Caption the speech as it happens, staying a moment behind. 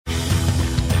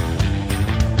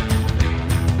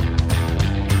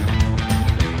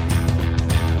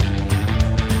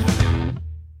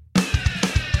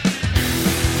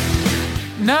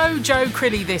No Joe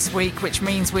Crilly this week, which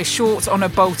means we're short on a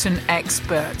Bolton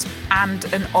expert and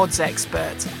an odds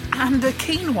expert and a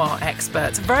quinoa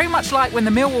expert, very much like when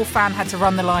the Millwall fan had to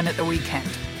run the line at the weekend.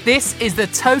 This is the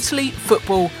Totally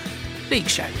Football League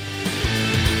Show.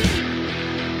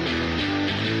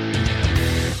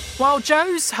 While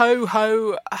Joe's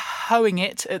hoeing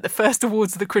it at the first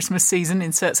awards of the Christmas season,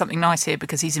 insert something nice here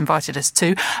because he's invited us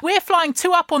to, we're flying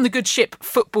two up on the good ship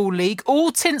Football League,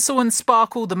 all tinsel and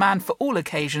sparkle, the man for all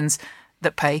occasions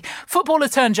that pay. Footballer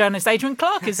turned journalist Adrian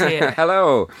Clark is here.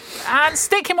 Hello. And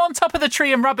stick him on top of the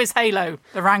tree and rub his halo,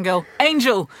 the Wrangell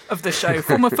angel of the show,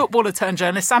 former footballer turned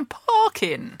journalist Sam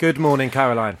Parkin. Good morning,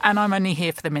 Caroline. And I'm only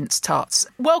here for the minced tarts.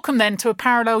 Welcome then to a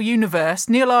parallel universe.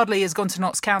 Neil Ardley has gone to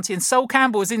Notts County and Sol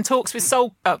Campbell is in talks with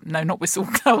Sol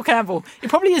Campbell. He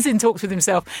probably is in talks with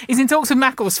himself. He's in talks with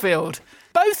Macclesfield.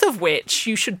 Both of which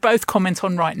you should both comment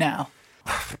on right now.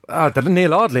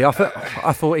 Neil Ardley, I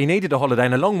thought he needed a holiday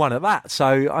and a long one at that.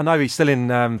 So I know he's still in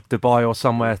Dubai or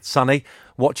somewhere sunny,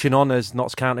 watching on as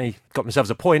Notts County got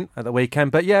themselves a point at the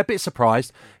weekend. But yeah, a bit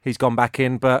surprised he's gone back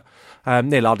in. But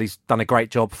Neil Ardley's done a great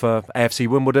job for AFC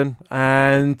Wimbledon.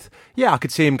 And yeah, I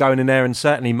could see him going in there and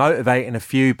certainly motivating a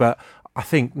few. But I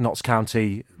think Notts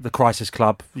County, the crisis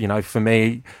club, for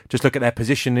me, just look at their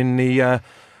position in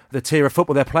the tier of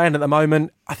football they're playing at the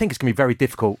moment. I think it's going to be very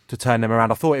difficult to turn them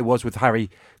around. I thought it was with Harry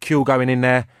Kewell going in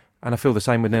there, and I feel the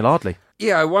same with Neil Ardley.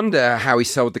 Yeah, I wonder how he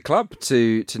sold the club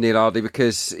to Neil Ardley,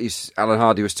 because Alan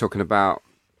Hardy was talking about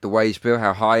the wage bill,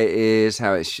 how high it is,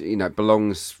 how it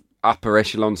belongs upper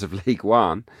echelons of League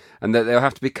One, and that there'll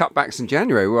have to be cutbacks in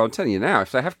January. Well, I'm telling you now,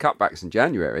 if they have cutbacks in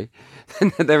January,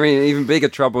 then they're in even bigger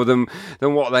trouble than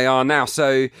what they are now.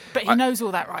 So, but he knows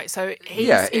all that, right? So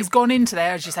he's gone into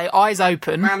there, as you say, eyes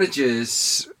open.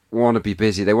 Managers want to be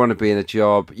busy. They want to be in a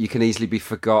job. You can easily be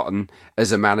forgotten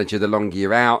as a manager the longer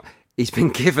you're out. He's been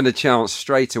given a chance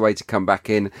straight away to come back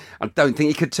in. I don't think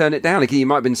he could turn it down. He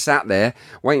might have been sat there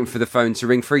waiting for the phone to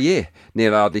ring for a year,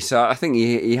 Neil Ardley. So I think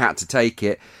he had to take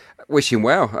it. Wish him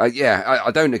well.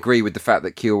 I don't agree with the fact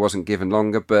that Kewell wasn't given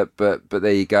longer, but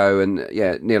there you go. And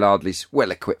yeah, Neil Ardley's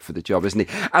well equipped for the job, isn't he?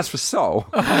 As for Sol,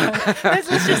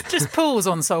 let's just pause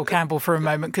on Sol Campbell for a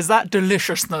moment, because that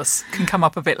deliciousness can come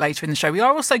up a bit later in the show. We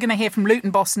are also going to hear from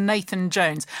Luton boss Nathan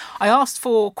Jones. I asked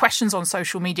for questions on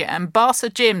social media, and Barca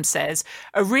Jim says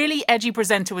a really edgy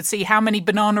presenter would see how many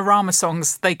Bananarama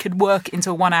songs they could work into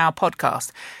a 1 hour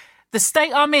podcast. The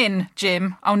state I'm in,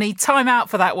 Jim, I'll need time out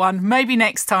for that one. Maybe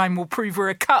next time we'll prove we're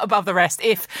a cut above the rest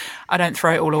if I don't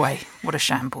throw it all away. What a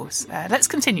shambles. Let's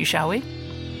continue, shall we?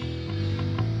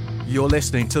 You're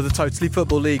listening to the Totally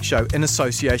Football League Show in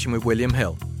association with William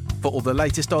Hill. For all the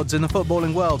latest odds in the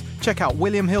footballing world, check out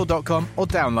williamhill.com or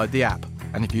download the app.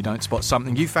 And if you don't spot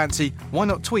something you fancy, why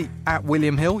not tweet at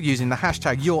William Hill using the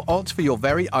hashtag YourOdds for your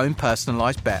very own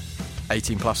personalised bet.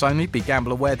 18 plus only,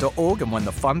 begambleaware.org, and when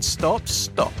the fun stops,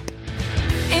 stop.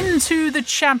 Into the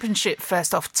Championship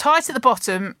first off. Tight at the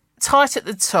bottom, tight at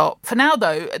the top. For now,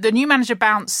 though, the new manager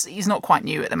bounce, he's not quite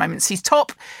new at the moment. He's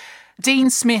top. Dean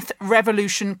Smith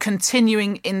revolution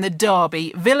continuing in the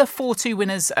derby. Villa 4-2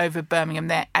 winners over Birmingham.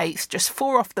 They're 8th, just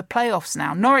 4 off the playoffs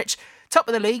now. Norwich, top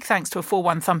of the league thanks to a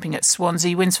 4-1 thumping at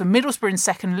Swansea. Wins for Middlesbrough in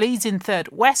 2nd, Leeds in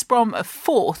 3rd. West Brom are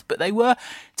 4th, but they were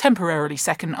temporarily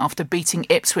 2nd after beating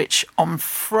Ipswich on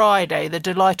Friday, the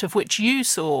delight of which you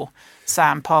saw,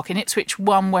 Sam Parkin. Ipswich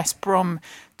 1, West Brom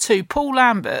 2. Paul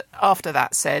Lambert, after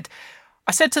that, said,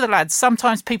 I said to the lads,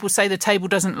 sometimes people say the table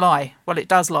doesn't lie. Well, it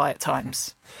does lie at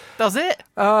times. Does it?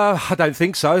 I don't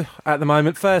think so at the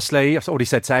moment. Firstly, I've already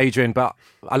said to Adrian, but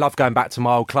I love going back to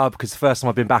my old club because the first time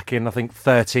I've been back in, I think,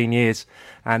 13 years,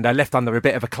 and I left under a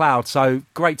bit of a cloud. So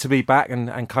great to be back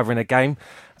and covering a game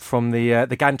from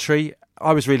the gantry.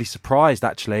 I was really surprised,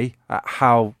 actually, at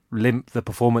how limp the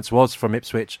performance was from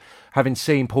Ipswich. Having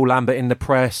seen Paul Lambert in the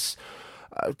press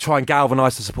try and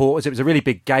galvanise the supporters. It was a really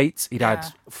big gate. He'd had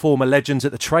former legends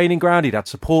at the training ground. He'd had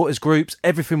supporters groups.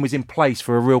 Everything was in place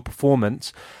for a real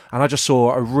performance. And I just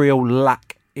saw a real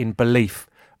lack in belief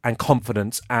and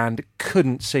confidence and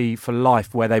couldn't see for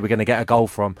life where they were going to get a goal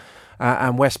from.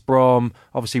 And West Brom,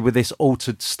 obviously with this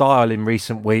altered style in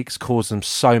recent weeks, caused them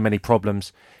so many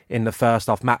problems in the first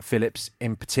half. Matt Phillips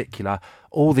in particular.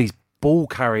 All these ball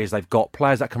carriers they've got,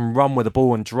 players that can run with the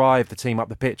ball and drive the team up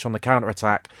the pitch on the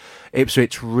counter-attack.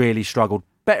 Ipswich really struggled.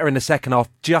 Better in the second half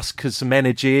just because some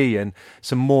energy and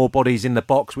some more bodies in the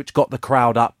box which got the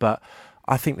crowd up, but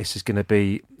I think this is going to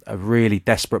be a really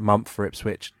desperate month for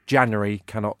Ipswich. January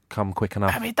cannot come quick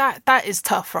enough. I mean, that is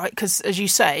tough, right? Because as you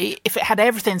say, if it had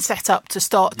everything set up to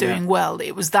start doing well,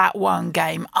 it was that one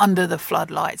game under the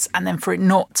floodlights, and then for it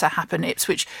not to happen,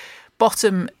 Ipswich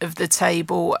bottom of the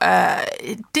table.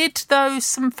 It did, though,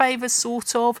 some favours,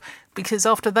 sort of, because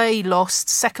after they lost,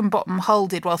 second bottom Hull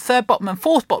did, while third bottom and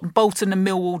fourth bottom Bolton and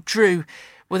Millwall drew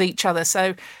with each other.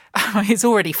 So it's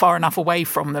already far enough away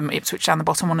from them. Ipswich down the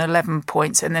bottom on 11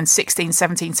 points, and then 16,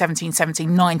 17, 17,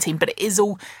 17, 19. But it is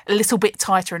all a little bit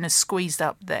tighter and is squeezed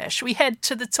up there. Shall we head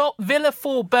to the top? Villa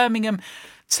 4, Birmingham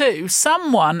 2.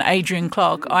 Someone, Adrian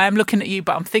Clark, I am looking at you,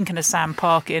 but I'm thinking of Sam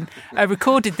Parkin,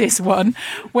 recorded this one,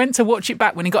 went to watch it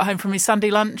back when he got home from his Sunday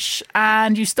lunch,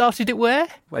 and you started it where?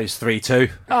 Well, it was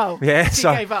 3-2. Oh, yeah,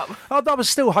 so gave up. I was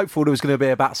still hopeful there was going to be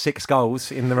about 6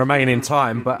 goals in the remaining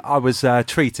time, but I was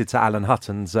treated to Alan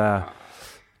Hutton's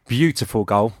beautiful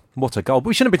goal. What a goal. But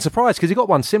we shouldn't have been surprised because he got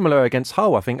one similar against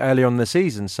Hull, I think, earlier on in the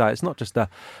season, so it's not just a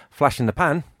flash in the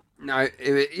pan. No,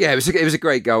 it was a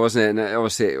great goal, wasn't it? And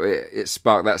obviously it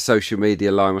sparked that social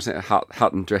media line, wasn't it?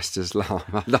 Hutton dressed as Lime.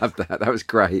 I loved that. That was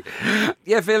great.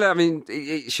 Yeah, Villa, I mean,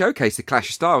 it showcased the clash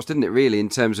of styles, didn't it, really, in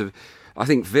terms of, I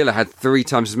think Villa had 3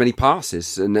 times as many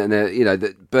passes. And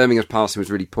Birmingham's passing was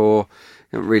really poor.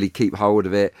 Couldn't really keep hold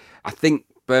of it. I think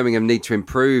Birmingham need to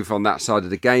improve on that side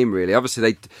of the game, really.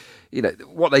 Obviously,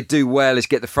 what they do well is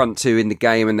get the front 2 in the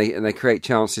game, and they create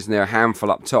chances, and they're a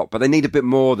handful up top. But they need a bit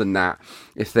more than that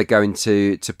if they're going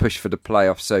to push for the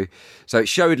playoffs. So it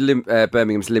showed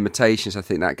Birmingham's limitations, I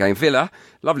think, that game. Villa,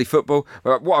 lovely football.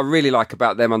 But what I really like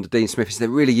about them under Dean Smith is they're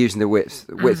really using the width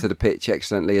of the pitch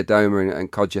excellently. Adoma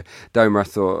and Kodja. Adoma, I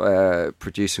thought,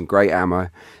 produced some great ammo.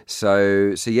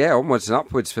 So yeah, onwards and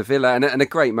upwards for Villa, and a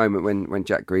great moment when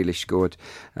Jack Grealish scored.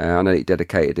 I know he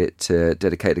dedicated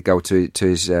a goal to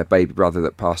his baby brother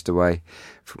that passed away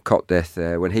from cot death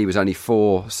when he was only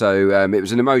 4. So it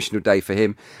was an emotional day for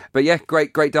him. But yeah,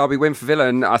 great derby win for Villa,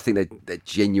 and I think they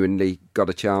genuinely got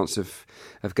a chance of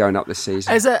going up this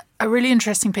season. There's a really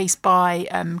interesting piece by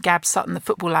Gab Sutton, the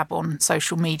Football Lab, on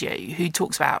social media, who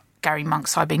talks about Gary Monk's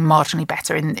side being marginally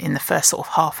better in the first sort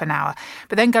of half an hour,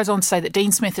 but then goes on to say that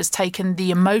Dean Smith has taken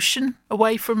the emotion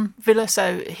away from Villa,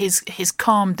 so his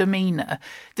calm demeanour,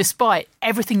 despite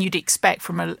everything you'd expect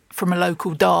from a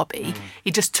local derby,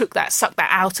 he just sucked that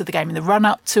out of the game in the run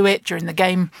up to it, during the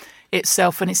game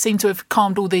itself, and it seemed to have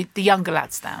calmed all the younger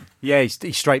lads down. Yeah,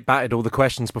 he straight batted all the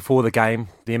questions before the game,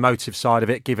 the emotive side of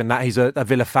it, given that he's a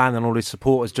Villa fan and all his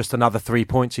supporters, just another 3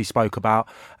 points he spoke about.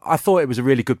 I thought it was a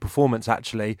really good performance,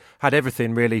 actually. Had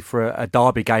everything really for a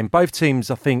derby game. Both teams,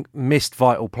 I think, missed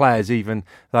vital players, even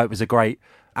though it was a great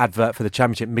advert for the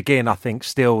Championship. McGinn, I think,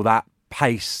 still that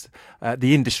pace,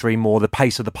 the industry more, the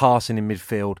pace of the passing in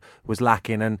midfield was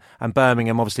lacking, and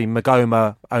Birmingham, obviously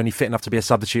Magoma only fit enough to be a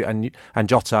substitute, and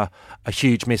Jota a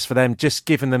huge miss for them, just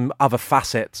giving them other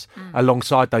facets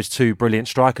alongside those 2 brilliant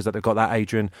strikers that they've got that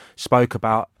Adrian spoke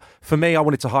about. For me, I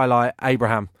wanted to highlight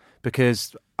Abraham,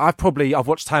 because I've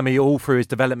watched Tammy all through his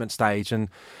development stage, and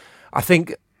I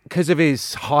think because of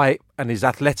his height and his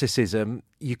athleticism,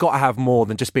 you've got to have more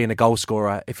than just being a goal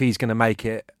scorer if he's going to make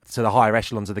it to the higher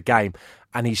echelons of the game.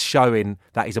 And he's showing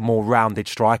that he's a more rounded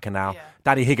striker now. Yeah.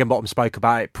 Danny Higginbottom spoke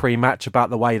about it pre-match,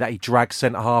 about the way that he drags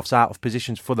centre-halves out of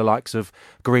positions for the likes of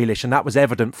Grealish, and that was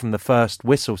evident from the first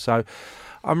whistle. So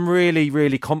I'm really,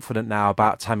 really confident now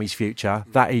about Tammy's future,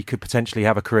 that he could potentially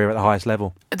have a career at the highest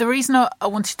level. The reason I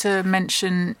wanted to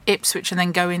mention Ipswich and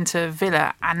then go into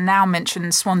Villa and now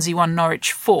mention Swansea 1,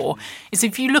 Norwich 4 is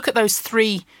if you look at those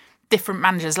 3 different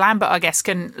managers, Lambert, I guess,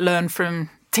 can learn from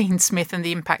Dean Smith and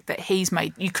the impact that he's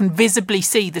made. You can visibly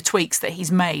see the tweaks that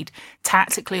he's made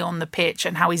tactically on the pitch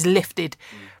and how he's lifted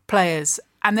players.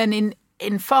 And then in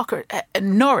Farker at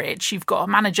Norwich, you've got a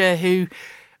manager who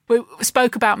we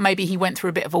spoke about, maybe he went through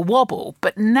a bit of a wobble,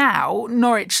 but now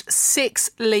Norwich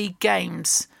 6 league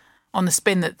games on the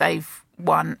spin that they've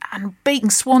won and beaten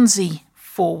Swansea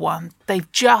 4-1. They've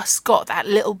just got that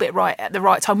little bit right at the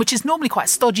right time, which is normally quite a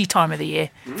stodgy time of the year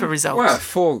for results. Well,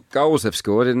 4 goals they've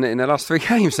scored in the last 3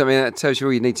 games. I mean, that tells you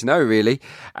all you need to know, really.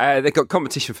 They've got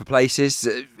competition for places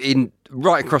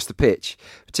right across the pitch,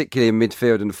 particularly in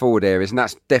midfield and the forward areas, and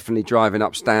that's definitely driving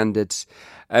up standards.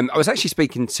 I was actually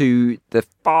speaking to the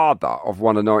father of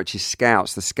one of Norwich's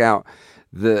scouts, the scout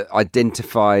that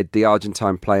identified the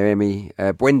Argentine player Emi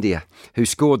Buendia, who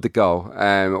scored the goal,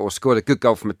 or scored a good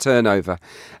goal from a turnover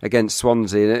against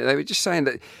Swansea. And they were just saying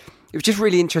that it was just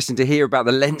really interesting to hear about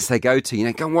the lengths they go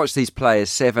to. Go and watch these players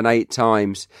 7, 8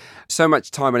 times. So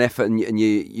much time and effort, and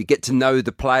you get to know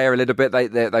the player a little bit.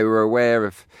 They were aware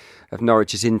of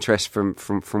Norwich's interest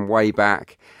from way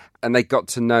back. And they got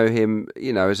to know him,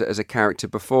 as a character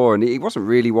before. And he wasn't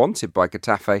really wanted by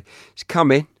Getafe. He's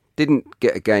come in, didn't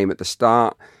get a game at the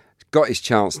start, got his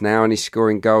chance now, and he's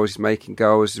scoring goals, he's making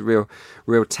goals, real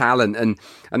talent.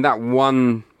 And that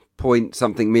 1 point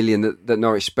something million that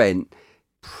Norwich spent,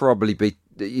 probably be,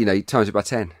 times it by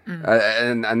 10.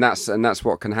 And that's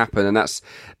what can happen. And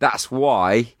that's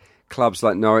why clubs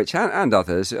like Norwich and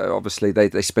others, obviously,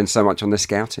 they spend so much on their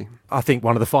scouting. I think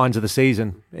one of the finds of the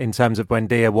season in terms of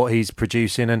Buendia, what he's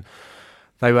producing, and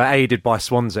they were aided by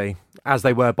Swansea, as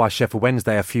they were by Sheffield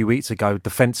Wednesday a few weeks ago,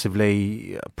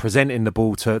 defensively presenting the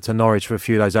ball to Norwich for a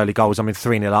few of those early goals.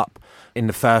 3-0 up in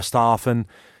the first half and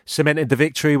cemented the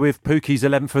victory with Pukki's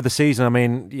 11th of the season.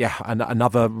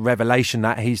 Another revelation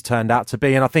that he's turned out to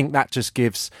be. And I think that just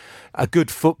gives a good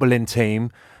footballing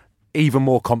team even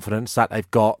more confidence that they've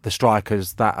got the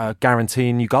strikers that are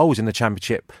guaranteeing you goals in the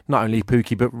Championship. Not only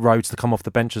Pukki, but Rhodes to come off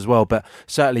the bench as well. But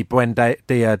certainly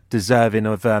Buendia deserving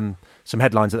of some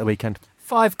headlines at the weekend.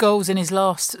 5 goals in his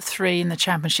last 3 in the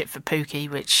Championship for Pukki,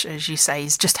 which, as you say,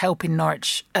 is just helping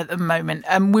Norwich at the moment.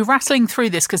 We're rattling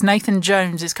through this because Nathan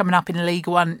Jones is coming up in League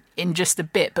One in just a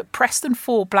bit. But Preston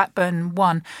 4, Blackburn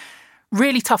 1.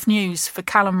 Really tough news for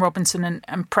Callum Robinson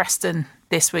and Preston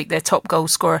this week, their top goal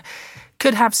scorer.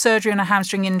 Could have surgery on a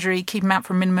hamstring injury, keep him out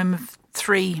for a minimum of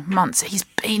 3 months. He's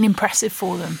been impressive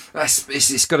for them.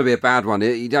 It's got to be a bad one.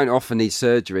 You don't often need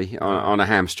surgery on a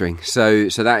hamstring, so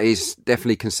that is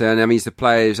definitely concerning. He's the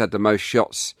player who's had the most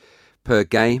shots per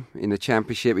game in the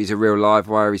Championship. He's a real live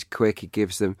wire. He's quick. He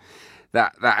gives them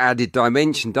that added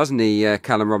dimension, doesn't he,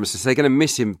 Callum Robinson? So they're going to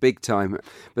miss him big time. But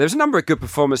there was a number of good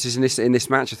performances in this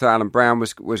match. I thought Alan Brown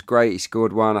was great. He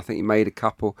scored one. I think he made a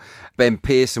couple. Ben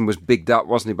Pearson was bigged up,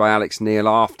 wasn't he, by Alex Neil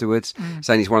afterwards,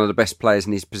 saying he's one of the best players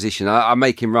in his position. I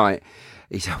make him right.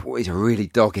 He's a really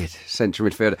dogged central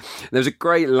midfielder. There was a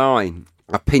great line.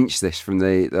 I pinched this from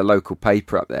the local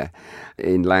paper up there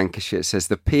in Lancashire. It says,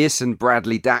 the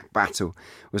Pearson-Bradley-Dack battle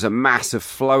was a mass of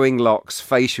flowing locks,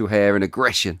 facial hair and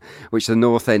aggression, which the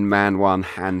North End man won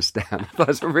hands down.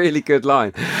 That's a really good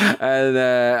line.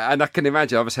 And I can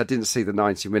imagine, obviously I didn't see the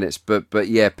 90 minutes, but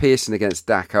yeah, Pearson against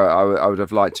Dack, I would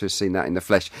have liked to have seen that in the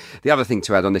flesh. The other thing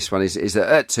to add on this one is that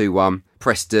at 2-1,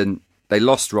 Preston, they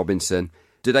lost Robinson.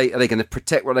 Are they going to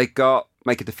protect what they got?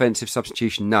 Make a defensive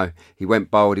substitution? No. He went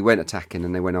bold, he went attacking,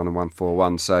 and they went on and won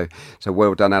 4-1. So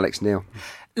well done, Alex Neil.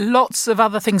 Lots of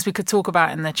other things we could talk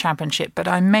about in the Championship, but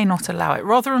I may not allow it.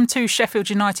 Rotherham 2, Sheffield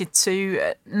United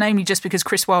 2, namely just because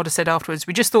Chris Waddle said afterwards,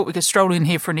 we just thought we could stroll in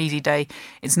here for an easy day.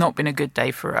 It's not been a good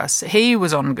day for us. He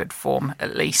was on good form,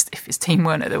 at least, if his team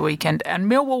weren't at the weekend.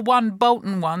 And Millwall 1,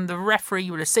 Bolton 1. The referee,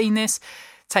 you would have seen this,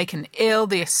 taken ill.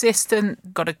 The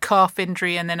assistant got a calf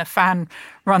injury, and then a fan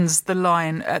runs the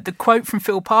line. The quote from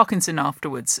Phil Parkinson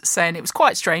afterwards saying it was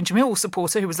quite strange. A Millwall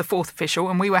supporter who was the fourth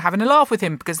official, and we were having a laugh with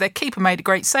him because their keeper made a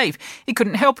great save. He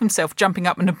couldn't help himself jumping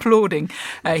up and applauding,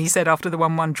 he said after the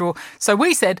 1-1 draw. So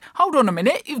we said, hold on a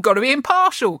minute, you've got to be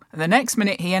impartial. And the next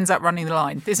minute he ends up running the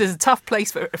line. This is a tough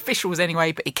place for officials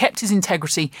anyway, but he kept his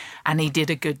integrity and he did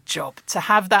a good job. To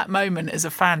have that moment as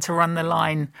a fan to run the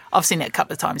line, I've seen it a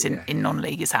couple of times in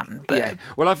non-league, it's happened. But yeah.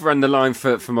 Well, I've run the line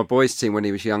for my boys' team when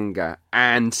he was younger.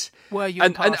 Were you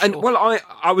impartial? Well,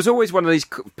 I was always one of these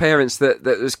parents that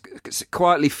was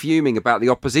quietly fuming about the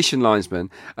opposition linesmen,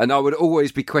 and I would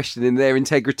always be questioning their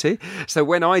integrity. So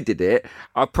when I did it,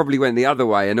 I probably went the other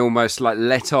way and almost like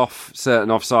let off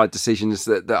certain offside decisions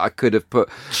that I could have put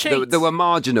that were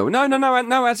marginal.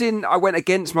 No. As in, I went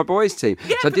against my boys' team,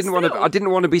 yeah, so I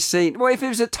didn't want to be seen. Well, if it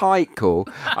was a tight call,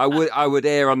 I would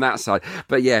err on that side.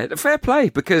 But yeah, fair play,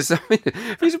 because I mean,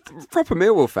 if he's a proper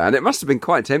Millwall fan, it must have been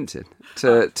quite tempting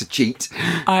to cheat.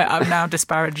 I've now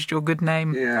disparaged your good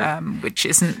name, which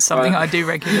isn't something I do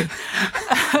regularly.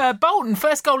 Bolton,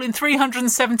 first goal in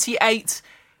 378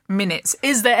 minutes.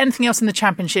 Is there anything else in the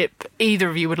Championship either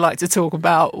of you would like to talk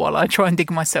about while I try and dig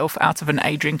myself out of an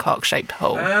Adrian Clark-shaped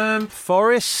hole?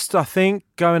 Forest, I think,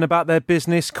 going about their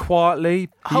business quietly.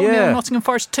 Whole nil Nottingham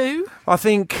Forest 2? I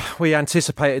think we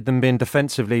anticipated them being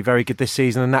defensively very good this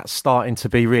season, and that's starting to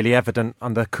be really evident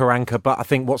under Karanka. But I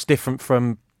think what's different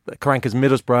from Karanka's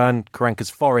Middlesbrough and Karanka's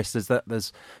Forest is that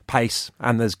there's pace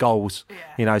and there's goals. Yeah.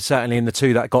 You know, certainly in the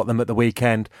two that got them at the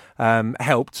weekend,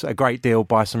 helped a great deal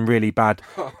by some really bad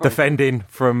defending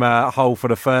from Hull for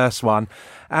the first one.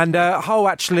 And Hull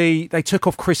actually, they took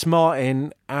off Chris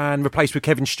Martin and replaced with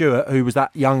Kevin Stewart, who was that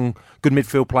young, good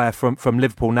midfield player from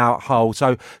Liverpool, now at Hull.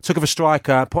 So took off a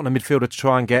striker, put on a midfielder to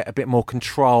try and get a bit more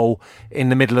control in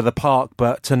the middle of the park,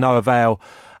 but to no avail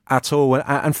at all.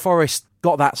 And Forest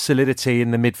got that solidity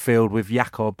in the midfield with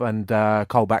Jakob and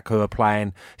Colback, who are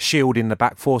playing shield in the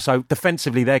back four. So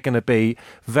defensively, they're going to be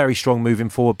very strong moving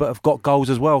forward, but have got goals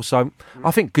as well. So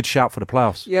I think good shout for the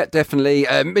playoffs. Yeah, definitely.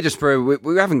 Middlesbrough,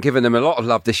 we haven't given them a lot of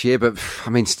love this year, but I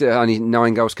mean, still only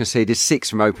 9 goals conceded, 6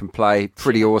 from open play.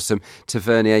 Pretty awesome.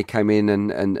 Tavernier came in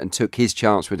and took his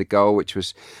chance with a goal, which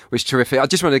was terrific. I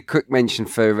just wanted a quick mention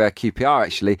for QPR,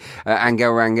 actually.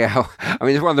 Angel Rangel. I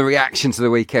mean, it's one of the reactions of the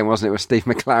weekend, wasn't it, where Steve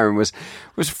McLaren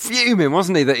was fuming,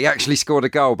 wasn't he, that he actually scored a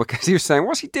goal, because he was saying,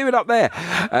 what's he doing up there?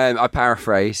 I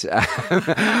paraphrase.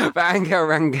 But Angel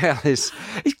Rangel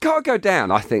he's got to go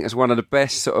down, I think, as one of the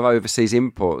best sort of overseas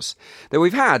imports that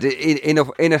we've had in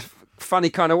a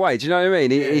funny kind of way. Do you know what I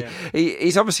mean?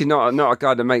 He's obviously not a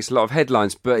guy that makes a lot of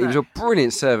headlines, but he was a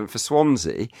brilliant servant for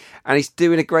Swansea, and he's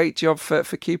doing a great job for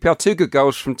QPR. 2 good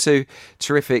goals from 2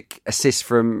 terrific assists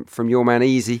from your man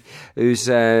Easy, who's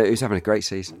having a great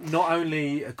season. Not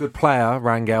only a good player,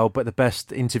 Rangel, but the best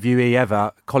interviewee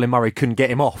ever. Colin Murray couldn't get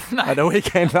him off at the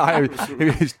weekend. He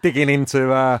was digging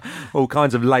into all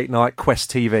kinds of late night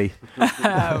Quest TV,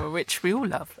 which we all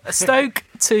love. Stoke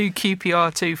 2,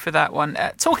 QPR 2 for that one.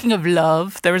 Talking of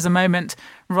love, there is a moment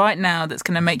right now that's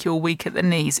going to make you all weak at the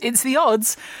knees. It's The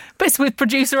Odds, but it's with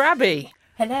producer Abby.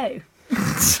 Hello.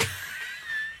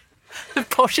 The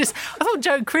poshest. I thought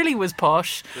Joe Crilly was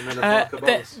posh.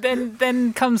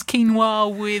 Then comes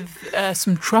quinoa with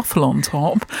some truffle on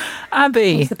top.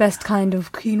 Abby. It's the best kind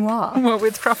of quinoa. Well,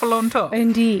 with truffle on top.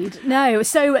 Indeed. No,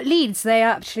 so Leeds, they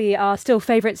actually are still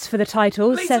favourites for the title.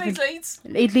 Leeds,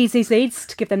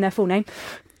 to give them their full name.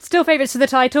 Still favourites for the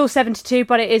title, 7-2,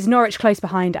 but it is Norwich close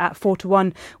behind at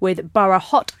 4-1, with Borough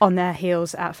hot on their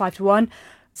heels at 5-1.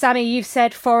 Sammy, you've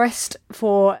said Forest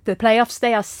for the playoffs.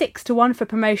 They are 6-1 for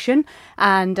promotion,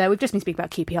 and we've just been speaking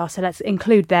about QPR, so let's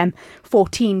include them.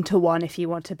 14-1 if you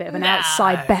want a bit of an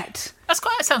outside bet. That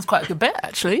sounds quite a good bet,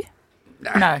 actually.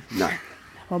 No.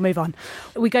 We'll move on.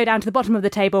 We go down to the bottom of the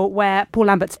table, where Paul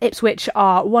Lambert's Ipswich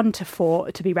are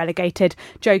 1-4 to be relegated.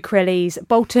 Joe Crilly's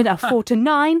Bolton are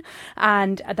 4-9,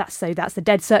 and that's the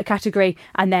dead cert category.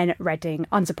 And then Reading,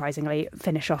 unsurprisingly,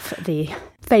 finish off the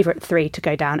favourite 3 to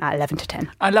go down at 11-10.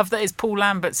 I love that it's Paul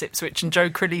Lambert's Ipswich and Joe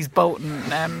Crilly's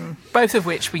Bolton, both of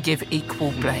which we give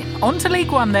equal blame. On to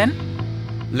League One then.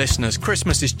 Listeners,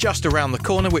 Christmas is just around the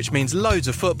corner, which means loads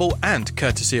of football and,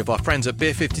 courtesy of our friends at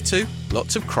Beer 52,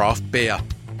 lots of craft beer.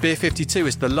 Beer 52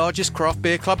 is the largest craft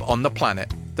beer club on the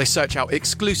planet. They search out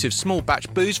exclusive small batch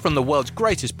booze from the world's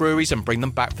greatest breweries and bring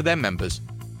them back for their members.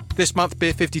 This month,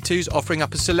 Beer 52 is offering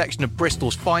up a selection of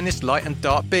Bristol's finest light and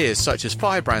dark beers, such as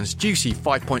Firebrand's juicy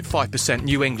 5.5%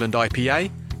 New England IPA,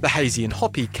 the hazy and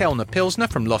hoppy Kellner Pilsner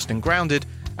from Lost and Grounded,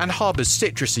 and Harbour's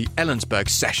citrusy Ellensburg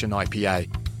Session IPA.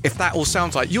 If that all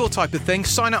sounds like your type of thing,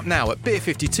 sign up now at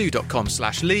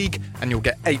beer52.com/league and you'll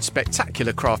get 8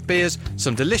 spectacular craft beers,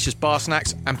 some delicious bar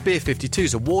snacks and Beer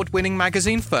 52's award-winning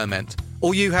magazine Ferment.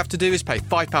 All you have to do is pay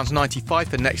 £5.95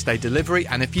 for next day delivery,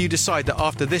 and if you decide that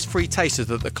after this free taster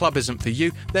that the club isn't for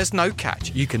you, there's no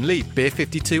catch. You can leave Beer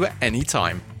 52 at any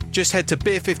time. Just head to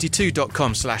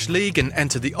beer52.com/league and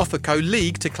enter the offer code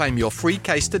LEAGUE to claim your free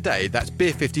case today. That's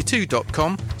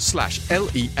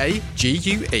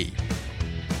beer52.com/LEAGUE.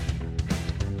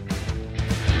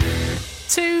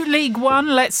 To League One,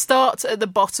 let's start at the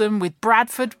bottom with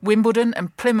Bradford, Wimbledon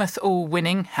and Plymouth all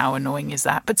winning. How annoying is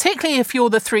that? Particularly if you're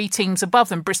the 3 teams above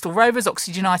them, Bristol Rovers,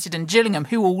 Oxford United and Gillingham,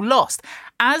 who all lost,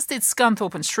 as did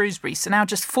Scunthorpe and Shrewsbury. So now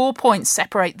just 4 points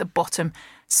separate the bottom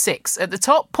 6. At the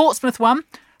top, Portsmouth won,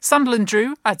 Sunderland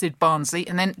drew, as did Barnsley,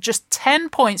 and then just 10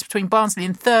 points between Barnsley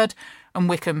in 3rd and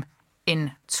Wickham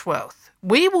in 12th.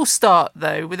 We will start,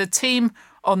 though, with a team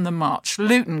on the march.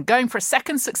 Luton going for a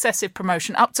 2nd successive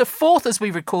promotion, up to 4th as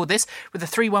we record this, with a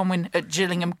 3-1 win at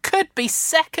Gillingham. Could be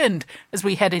 2nd as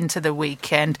we head into the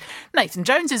weekend. Nathan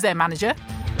Jones is their manager.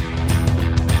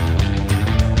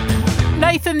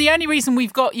 Nathan, the only reason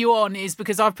we've got you on is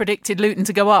because I've predicted Luton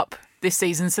to go up this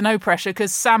season, so no pressure,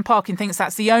 because Sam Parkin thinks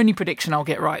that's the only prediction I'll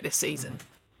get right this season.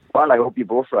 Well, I hope you're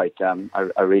both right.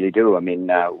 I really do. I mean,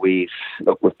 we've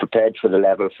prepared for the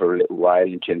level for a little while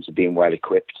in terms of being well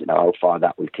equipped. You know, how far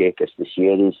that will take us this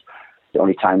year is the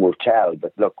only time will tell.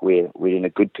 But look, we're in a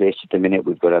good place at the minute.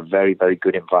 We've got a very, very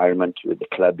good environment. The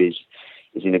club is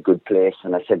in a good place,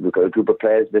 and I said we've got a group of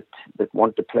players that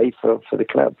want to play for the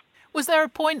club. Was there a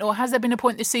point, or has there been a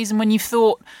point this season when you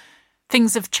thought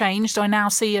things have changed? I now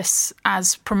see us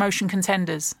as promotion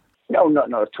contenders. No,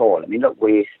 not at all. I mean, look,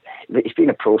 it's been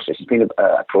a process. It's been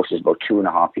a process about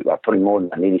 2.5 years, probably more than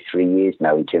that, nearly 3 years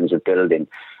now in terms of building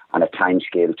and a time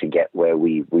scale to get where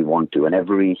we want to. And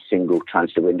every single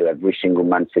transfer window, every single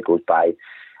month that goes by,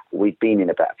 we've been in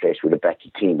a better place with a better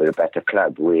team, with a better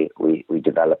club. We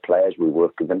develop players, we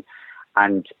work with them.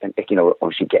 And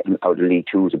obviously getting out of League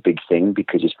Two is a big thing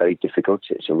because it's very difficult.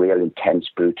 It's a real intense,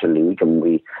 brutal league, and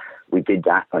we did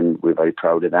that, and we're very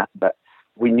proud of that. But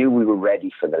we knew we were ready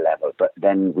for the level, but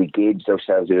then we gauged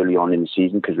ourselves early on in the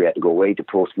season because we had to go away to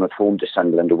Portsmouth, home to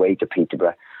Sunderland, away to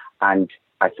Peterborough, and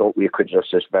I thought we acquitted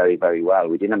ourselves very, very well.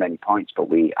 We didn't have many points, but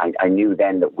I knew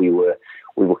then that we were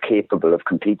capable of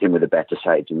competing with the better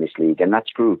sides in this league, and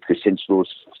that's proved because since those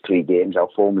 3 games, our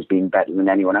form has been better than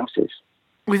anyone else's.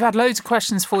 We've had loads of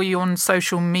questions for you on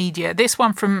social media. This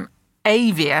one from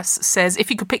Avius says, if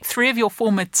you could pick 3 of your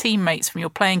former teammates from your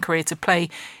playing career to play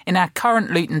in our current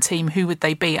Luton team, who would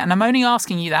they be? And I'm only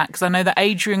asking you that because I know that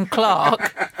Adrian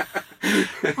Clark,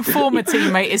 former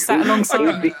teammate, is sat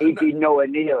alongside. He'd be nowhere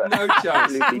near us. No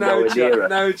chance.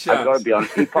 No chance. I've got to be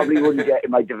honest. He probably wouldn't get in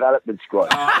my development squad.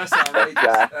 Oh, that's outrageous.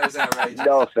 That's outrageous.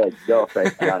 No offence. No,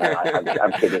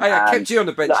 I'm kidding. Hey, I kept you on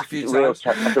the bench a few times.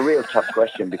 That's a real tough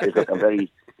question because look,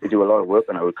 we do a lot of work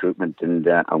on our recruitment and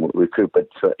we recruit, but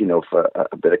for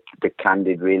a bit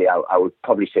candid, really, I would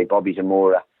probably say Bobby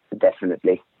Zamora,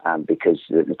 definitely, because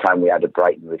the time we had at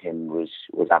Brighton with him was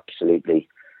absolutely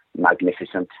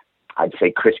magnificent. I'd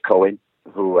say Chris Cohen,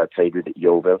 who I played with at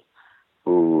Yeovil,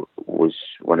 who was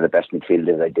one of the best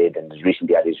midfielders I did, and has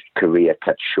recently had his career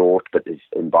cut short, but is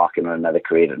embarking on another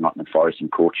career at Nottingham Forest in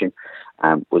coaching.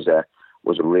 Was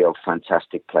a real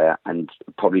fantastic player, and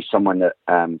probably someone that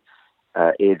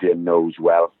Adrian knows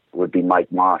well would be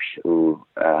Mike Marsh, who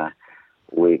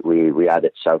we had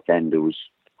at Southend, who was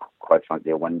quite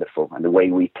frankly wonderful. And the way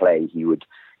we play, he would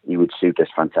suit us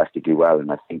fantastically well. And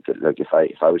I think that if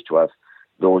I was to have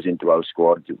those into our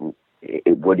squad,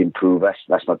 it would improve us.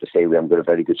 That's not to say we haven't got a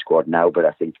very good squad now, but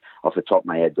I think off the top of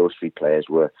my head, those 3 players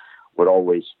were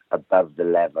always above the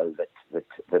level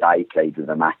that I played with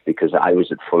them at, because I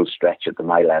was at full stretch at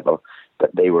my level,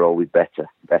 but they were always better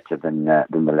than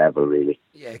the level, really.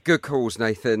 Yeah, good calls,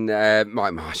 Nathan.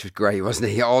 Mike Marsh was great,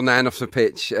 wasn't he? On and off the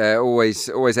pitch,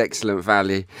 always excellent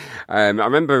value. I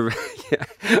remember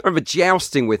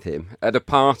jousting with him at a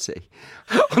party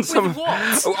on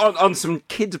some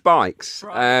kids' bikes.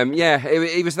 Right.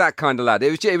 He was that kind of lad.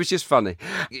 It was just funny.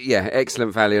 Yeah,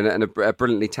 excellent value and a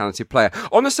brilliantly talented player.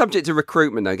 On the subject of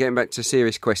recruitment, though, getting back to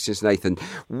serious questions, Nathan,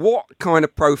 what kind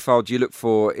of profile do you look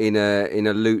for in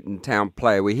a Luton Town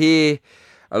player? We hear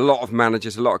a lot of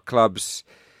managers, a lot of clubs,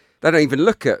 they don't even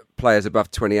look at players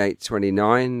above 28,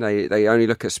 29. They only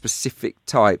look at specific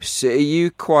types. Are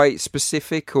you quite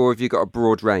specific, or have you got a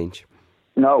broad range?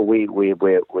 No,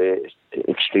 we're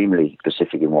extremely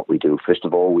specific in what we do. First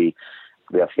of all, we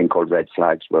have a thing called red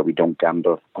flags, where we don't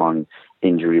gamble on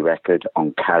injury record,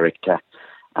 on character,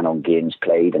 and on games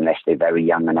played unless they're very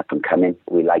young and up and coming.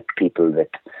 We like people that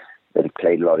have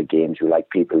played a lot of games. We like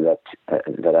people that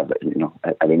have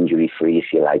are injury free,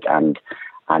 if you like, and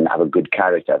have a good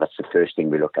character. That's the first thing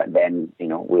we look at. Then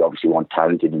we obviously want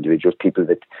talented individuals, people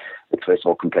that first of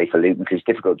all can play for Luton, because it's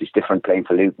difficult. It's different playing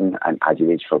for Luton and as it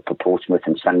is for Portsmouth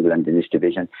and Sunderland in this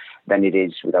division than it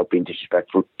is, without being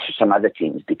disrespectful, to some other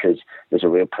teams, because there's a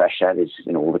real pressure. There's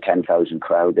over 10,000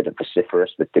 crowd that are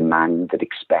vociferous, that demand, that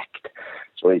expect.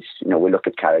 So it's we look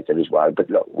at character as well. But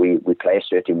look, we play a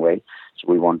certain way. So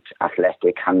we want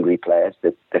athletic, hungry players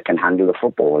that can handle the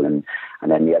football. And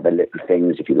then the other little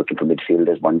things, if you're looking for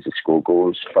midfielders, ones that score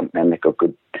goals, front men that got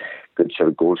good sort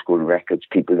of goal scoring records,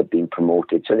 people that have been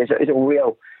promoted. So there's a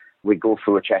real, we go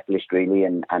through a checklist really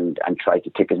and try to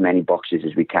tick as many boxes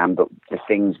as we can. But the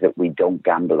things that we don't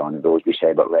gamble on, those we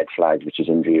say about red flags, which is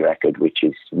injury record, which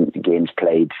is games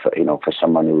played for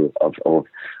someone who of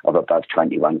above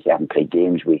 21, if they haven't played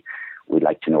games, we'd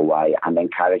like to know why. And then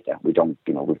character, we don't,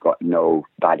 we've got no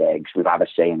bad eggs. We've had a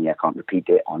saying, I can't repeat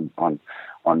it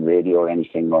on radio or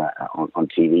anything or on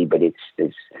TV, but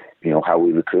it's how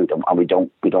we recruit them, and we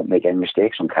don't make any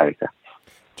mistakes on character.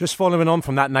 Just following on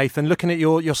from that, Nathan, looking at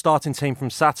your starting team from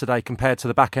Saturday compared to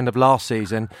the back end of last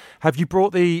season, have you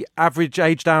brought the average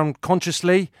age down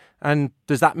consciously? And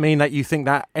does that mean that you think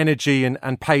that energy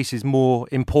and pace is more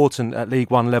important at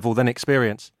League One level than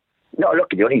experience? No,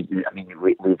 look,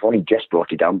 we've only just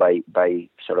brought it down by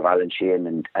sort of Alan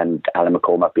Sheehan and Alan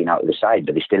McCormack being out of the side,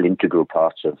 but they're still integral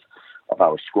parts of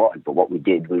our squad. But what we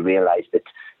did, we realised that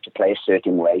to play a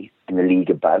certain way in the league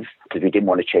above, because we didn't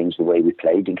want to change the way we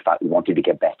played. In fact, we wanted to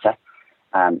get better.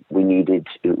 We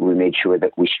made sure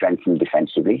that we strengthened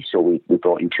defensively. So we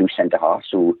brought in 2 centre-halves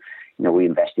who we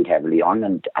invested heavily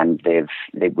on, and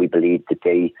we believed that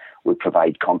they would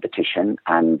provide competition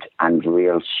and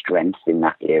real strength in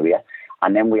that area.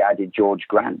 And then we added George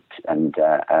Grant, and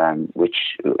which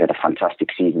had a fantastic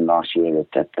season last year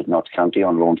at Notts County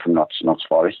on loan from Notts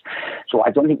Forest. So I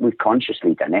don't think we've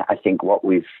consciously done it. I think what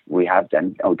we have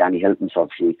done. Danny Hilton's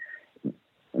obviously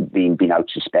been out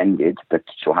suspended, but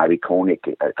so Harry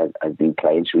Connick has been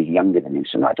playing, so he's younger than him.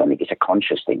 So no, I don't think it's a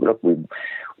conscious thing. Look,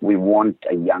 we want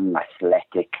a young,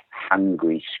 athletic,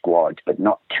 hungry squad, but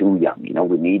not too young.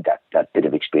 We need that bit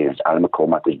of experience. Alan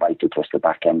McCormack was vital to us the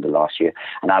back end of last year,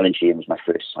 and Alan Sheehan was my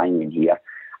first signing here,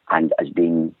 and has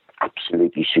been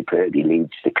absolutely superb. He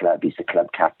leads the club. He's the club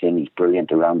captain. He's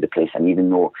brilliant around the place, and even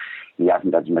though he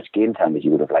hasn't had as much game time as he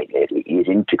would have liked lately, he is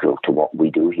integral to what we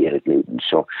do here at Luton.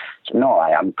 So no, I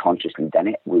haven't consciously done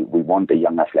it. We want a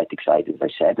young athletic side, as I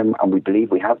said, and we believe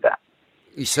we have that.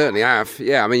 You certainly have.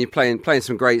 Yeah, I mean, you're playing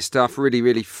some great stuff, really,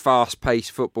 really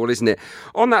fast-paced football, isn't it?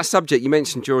 On that subject, you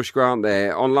mentioned George Grant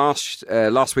there. On last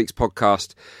week's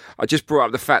podcast, I just brought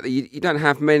up the fact that you don't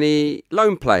have many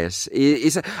loan players.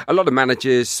 A lot of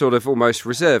managers sort of almost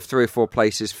reserve 3 or 4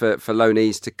 places for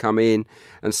loanees to come in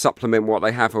and supplement what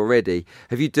they have already.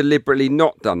 Have you deliberately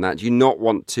not done that? Do you not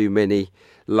want too many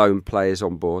loan players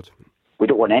on board? We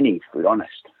don't want any, to be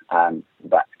honest.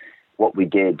 But what we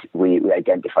did, we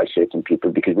identified certain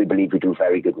people because we believe we do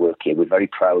very good work here. We're very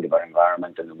proud of our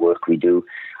environment and the work we do,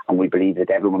 and we believe that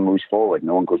everyone moves forward.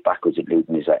 No one goes backwards at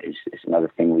Luton is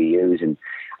another thing we use, and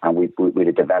we're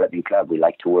a developing club. We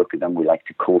like to work with them. We like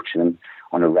to coach them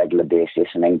on a regular basis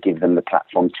and then give them the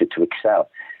platform to excel.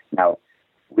 Now,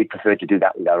 we prefer to do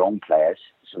that with our own players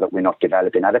so that we're not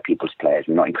developing other people's players.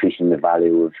 We're not increasing the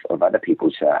value of other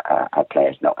people's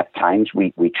players. Now, at times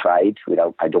we tried,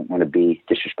 I don't want to be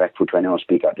disrespectful to anyone,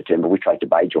 speak out the term, but we tried to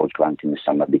buy George Grant in the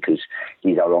summer because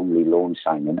he's our only loan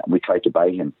signing, and we tried to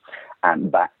buy him.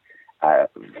 But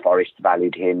Forest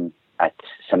valued him at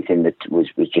something that was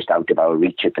just out of our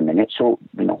reach at the minute. So,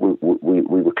 we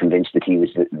were convinced that he was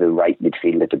the right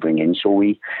midfielder to bring in. So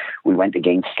we went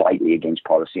slightly against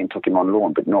policy and took him on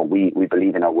loan. But no, we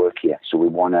believe in our work here. So we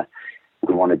want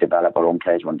to develop our own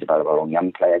players, we want to develop our own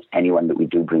young players, anyone that we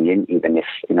do bring in, even if,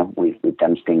 we've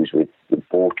done things with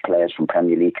bought players from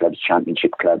Premier League clubs,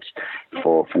 Championship clubs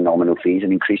for phenomenal fees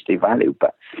and increased their value.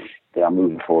 But they are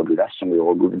moving forward with us, and we're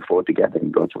all moving forward together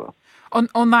in God's will.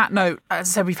 On that note, as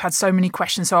I said, we've had so many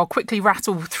questions, so I'll quickly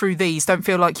rattle through these. Don't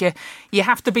feel like you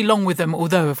have to be long with them,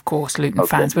 although, of course, Luton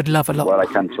fans would love a lot. Well, I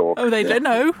can talk. Oh, they don't.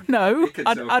 No.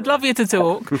 I'd love you to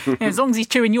talk. As long as he's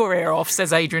chewing your ear off,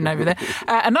 says Adrian over there.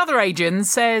 Another Adrian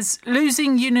says,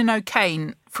 losing Eunan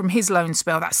O'Kane from his loan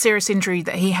spell, that serious injury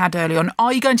that he had early on,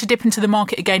 are you going to dip into the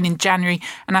market again in January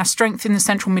and our strength in the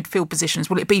central midfield positions?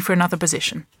 Will it be for another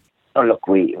position? Oh, look,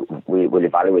 we will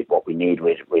evaluate what we need.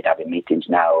 We're having meetings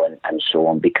now and so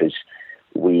on, because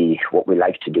what we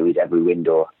like to do is every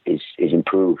window is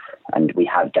improve, and we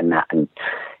have done that. And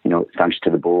thanks to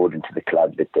the board and to the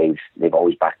club that they've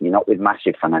always backed me, not with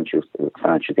massive financial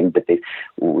things, but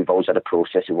we've always had a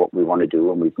process of what we want to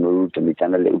do, and we've moved and we've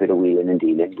done a little bit of wheeling and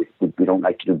dealing. We don't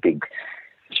like to do big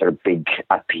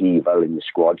upheaval in the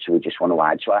squad, so we just want to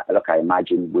add. So I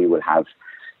imagine we will have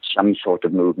some sort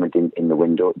of movement in the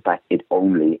window, but it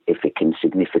only if it can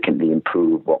significantly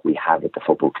improve what we have at the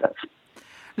football club.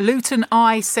 Luton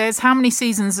Eye says, how many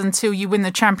seasons until you win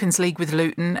the Champions League with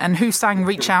Luton? And who sang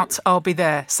Reach Out, I'll Be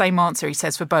There? Same answer, he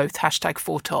says, for both.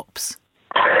 #4tops.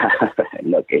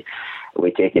 Look,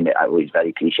 we're taking it. It was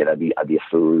very cliche. I'd be a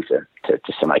fool to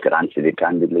say I could answer it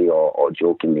candidly or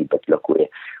jokingly. But look,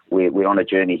 we're on a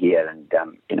journey here, and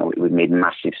we've made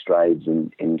massive strides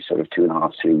in sort of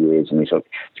 2.5, 3 years. And so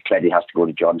credit has to go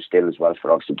to John Still as well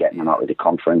for obviously getting them out of the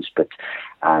conference. But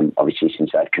obviously,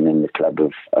 since I've come in, the club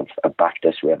have backed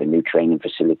us. We have a new training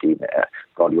facility,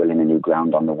 God willing, a new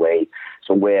ground on the way.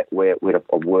 So we're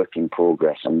a work in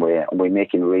progress, and we're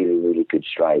making really, really good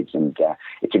strides, and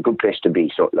it's a good place to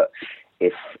be. So look,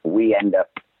 if we end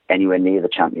up anywhere near the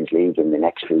Champions League in the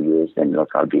next few years, then look,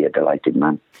 I'll be a delighted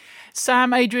man.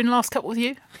 Sam, Adrian, last couple with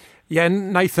you. Yeah,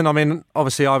 Nathan, I mean,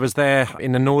 obviously I was there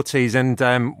in the noughties,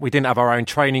 and we didn't have our own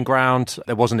training ground.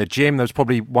 There wasn't a gym. There was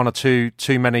probably one or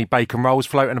too many bacon rolls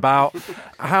floating about.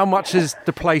 How much has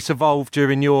the place evolved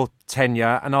during your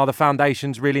tenure, and are the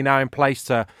foundations really now in place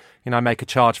to, make a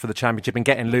charge for the Championship and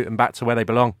getting Luton back to where they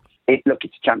belong? It's a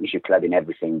Championship club in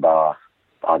everything bar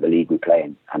the league we play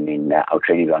in. I mean, our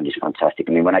training ground is fantastic.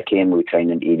 I mean, when I came, we were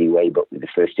training in Ely Way, but the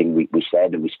first thing we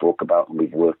said and we spoke about and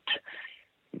we've worked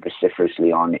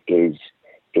vociferously on is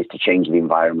to change the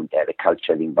environment there, the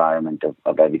culture, the environment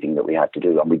of everything that we had to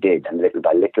do. And we did. And little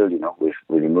by little,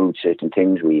 we removed certain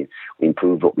things. We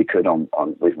improved what we could on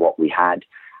with what we had.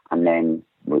 And then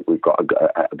we've got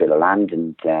a bit of land,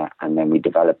 and then we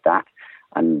developed that.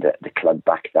 the club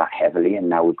backed that heavily, and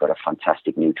now we've got a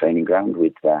fantastic new training ground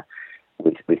with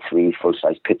 3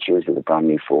 full-size pitches, with a brand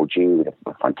new 4G, with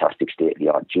a fantastic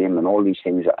state-of-the-art gym, and all these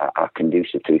things are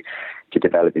conducive to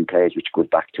developing players, which goes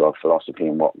back to our philosophy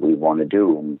and what we want to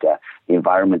do. And the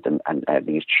environment and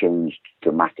everything has changed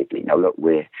dramatically. Now, look,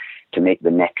 to make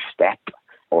the next step,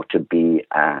 or to be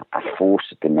a force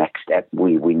at the next step,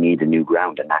 we need a new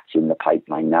ground, and that's in the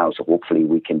pipeline now. So hopefully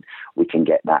we can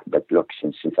get that. But look,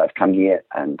 since I've come here,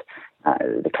 and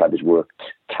the club has worked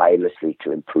tirelessly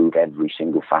to improve every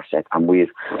single facet, and we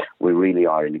really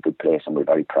are in a good place, and we're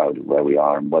very proud of where we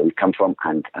are and where we've come from,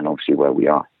 and obviously where we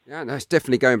are. Yeah, no, it's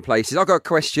definitely going places. I've got a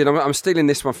question. I'm stealing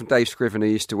this one from Dave Scriven, who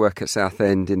used to work at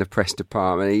Southend in the press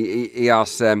department. He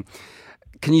asks,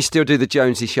 can you still do the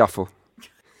Jonesy shuffle?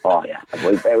 Oh, yeah.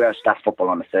 We have staff football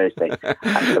on a Thursday,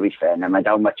 and to be fair, no matter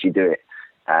how much you do it,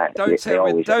 don't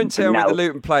tell me the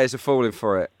Luton players are falling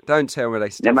for it. Don't tell me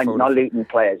they still fall. Not Luton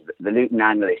players, the Luton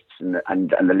analysts and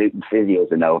the Luton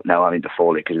physios are now having to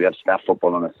fall it, because we have staff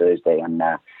football on a Thursday and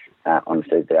on a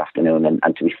Thursday afternoon. And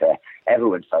to be fair,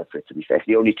 everyone fell for it, to be fair. It's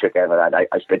the only trick I ever had. I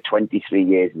spent 23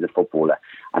 years as a footballer,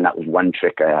 and that was one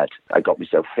trick I had. I got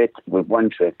myself fit with one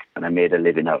trick, and I made a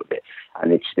living out of it.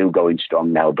 And it's still going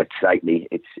strong now, but slightly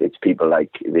it's people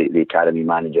like the academy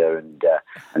manager and the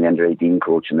under-18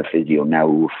 coach and the physio now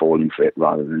who are falling for it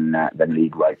rather than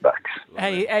league right backs.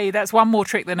 Hey, that's one more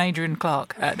trick than Adrian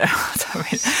Clark.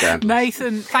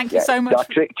 Nathan, thank you so much.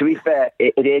 Trick, to be fair,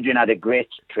 Adrian had a great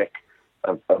trick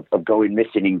of going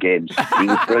missing in games. He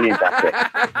was brilliant at it.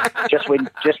 Just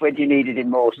when you needed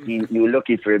him most, you were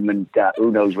looking for him, and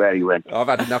who knows where he went. I've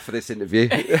had enough of this interview.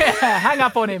 Hang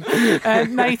up on him.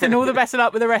 Nathan, all the best of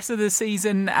luck with the rest of the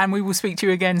season, and we will speak to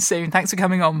you again soon. Thanks for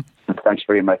coming on. Thanks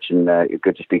very much, and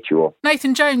good to speak to you all.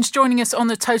 Nathan Jones joining us on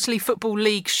the Totally Football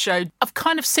League show. I've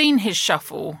kind of seen his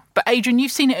shuffle, but Adrian,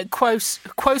 you've seen it at close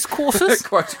quarters.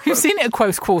 You've seen it at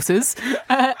close quarters.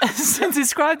 So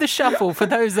describe the shuffle for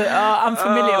those that are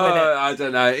unfamiliar with it. I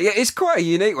don't know. It's quite a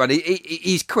unique one.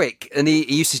 He's quick, and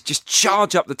he used to just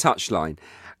charge up the touchline,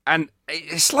 and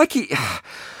it's like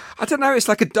I don't know, it's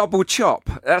like a double chop.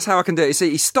 That's how I can do it. You see,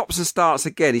 he stops and starts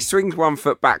again. He swings one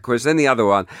foot backwards, then the other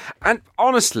one. And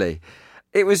honestly,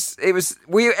 every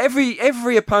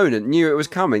opponent knew it was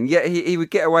coming, yet he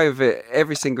would get away with it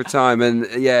every single time. And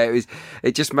yeah,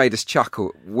 it just made us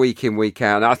chuckle week in, week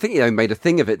out. And I think he made a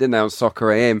thing of it, didn't they, on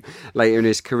Soccer AM later in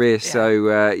his career. Yeah.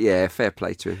 So fair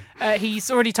play to him. He's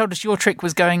already told us your trick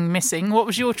was going missing. What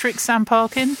was your trick, Sam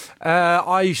Parkin?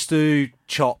 I used to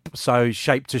chop, so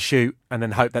shape to shoot, and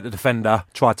then hope that the defender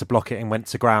tried to block it and went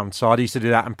to ground. So I used to do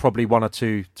that, and probably 1 or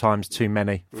 2 times too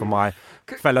many for my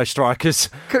fellow strikers.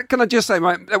 Can I just say,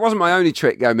 that wasn't my only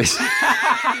trick going missing.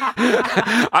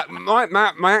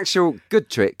 My actual good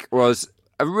trick was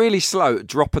a really slow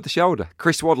drop of the shoulder,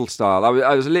 Chris Waddle style.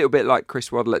 I was a little bit like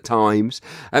Chris Waddle at times.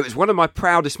 It was one of my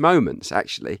proudest moments,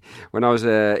 actually, when I was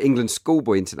England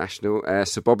schoolboy international.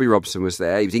 Sir Bobby Robson was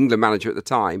there. He was England manager at the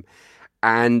time.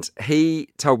 And he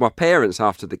told my parents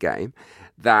after the game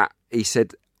that he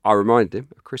said, I reminded him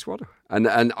of Chris Waddle. And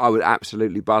I was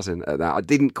absolutely buzzing at that. I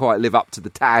didn't quite live up to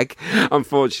the tag,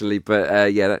 unfortunately, but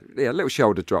a little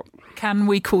shoulder drop. Can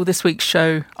we call this week's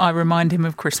show, I Remind Him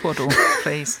of Chris Waddle,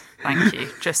 please? Thank you.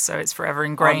 Just so it's forever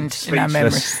ingrained in our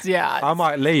memories. Yeah, I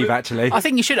might leave, actually. I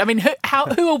think you should. I mean,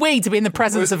 who are we to be in the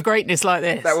presence of greatness like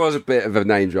this? That was a bit of a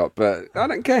name drop, but I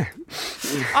don't care.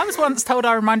 I was once told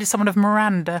I reminded someone of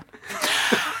Miranda.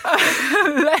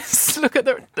 Let's look at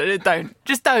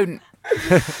don't.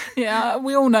 Yeah,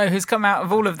 we all know who's come out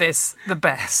of all of this the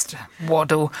best.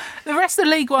 Waddle. The rest of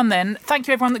the League One then. Thank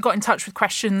you everyone that got in touch with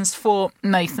questions for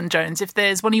Nathan Jones. If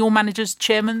there's one of your managers,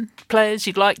 chairman, players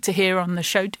you'd like to hear on the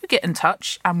show, do get in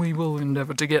touch and we will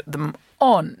endeavour to get them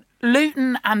on.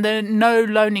 Luton and the no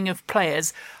loaning of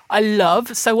players I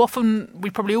love. So often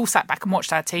we probably all sat back and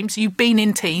watched our teams. So you've been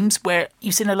in teams where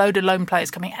you've seen a load of loan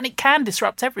players coming and it can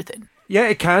disrupt everything. Yeah,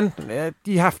 it can.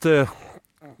 You have to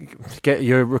get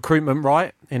your recruitment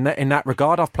right in that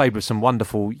regard. I've played with some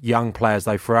wonderful young players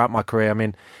though throughout my career. I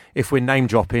mean, if we're name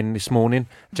dropping this morning,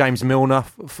 James Milner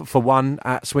for one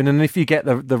at Swindon, and if you get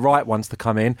the right ones to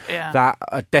come in that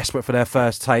are desperate for their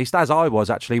first taste, as I was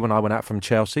actually when I went out from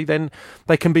Chelsea, then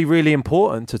they can be really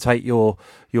important to take your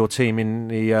team in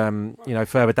the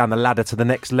further down the ladder to the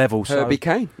next level. Herbie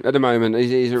Kane at the moment,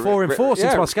 he's 4 in 4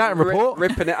 since my scouting report,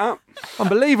 ripping it up.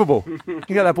 Unbelievable. You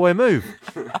get that boy a move.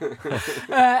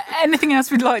 Anything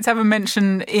else we'd like to have a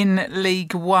mention in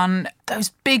League One? Those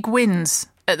big wins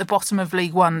at the bottom of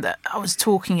League One that I was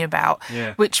talking about,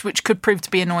 which could prove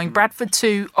to be annoying. Bradford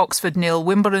 2, Oxford 0,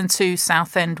 Wimbledon 2,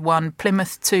 Southend 1,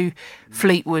 Plymouth 2,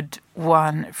 Fleetwood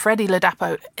 1. Freddie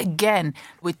Ladapo again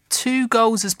with 2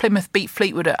 goals as Plymouth beat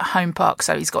Fleetwood at Home Park,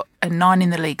 so he's got a 9 in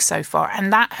the league so far,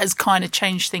 and that has kind of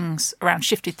changed things around,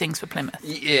 shifted things for Plymouth.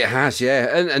 Yeah, it has,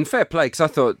 yeah, and fair play, because I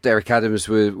thought Derek Adams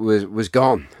was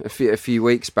gone a few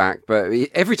weeks back, but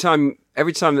every time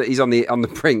that he's on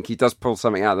the brink, he does pull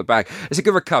something out of the bag. It's a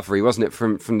good recovery, wasn't it,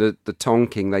 from the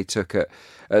tonking they took at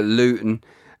Luton.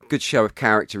 Good show of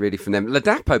character, really, from them.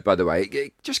 Ladapo, by the way,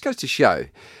 it just goes to show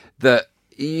that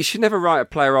you should never write a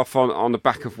player off on the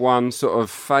back of one sort of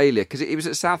failure, because he was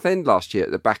at Southend last year,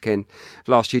 at the back end of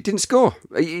last year. Didn't score.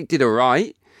 He did all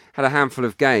right, had a handful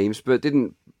of games, but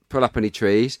didn't pull up any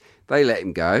trees. They let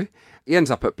him go. He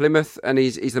ends up at Plymouth, and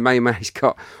he's the main man. He's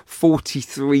got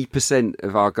 43%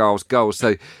 of our goals.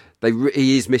 So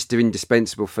he is Mr.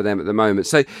 Indispensable for them at the moment.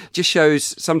 So it just shows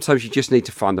sometimes you just need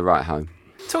to find the right home.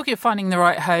 Talking of finding the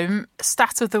right home,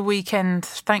 stat of the weekend,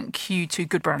 thank you to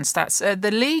Good Brand Stats.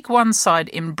 The League One side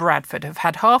in Bradford have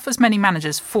had half as many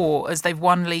managers, 4, as they've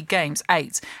won league games,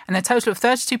 8. And their total of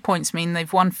 32 points mean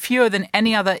they've won fewer than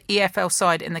any other EFL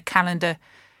side in the calendar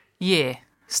year.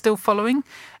 Still following.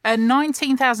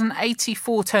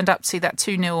 19,084 turned up to see that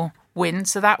 2-0 win,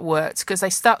 so that worked because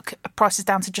they stuck prices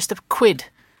down to just £1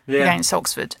 against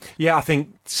Oxford. Yeah, I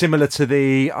think similar to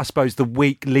the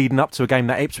week leading up to a game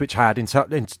that Ipswich had in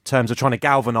terms of trying to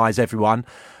galvanise everyone,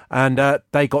 and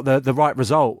they got the right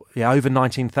result. Yeah, over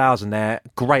 19,000 there.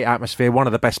 Great atmosphere. One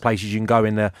of the best places you can go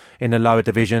in the lower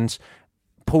divisions.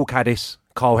 Paul Caddis,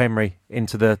 Kyle Henry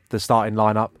into the starting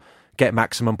lineup, get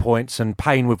maximum points, and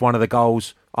Payne with one of the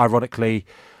goals, ironically,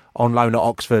 on loan at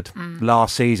Oxford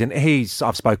last season.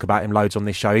 I've spoke about him loads on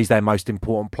this show. He's their most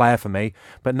important player for me.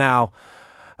 But now,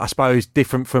 I suppose,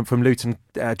 different from Luton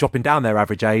dropping down their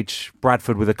average age,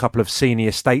 Bradford with a couple of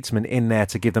senior statesmen in there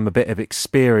to give them a bit of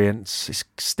experience. It's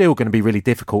still going to be really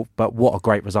difficult, but what a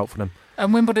great result for them.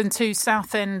 And Wimbledon 2,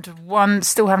 Southend 1,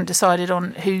 still haven't decided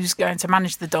on who's going to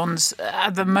manage the Dons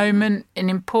at the moment. An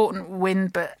important win,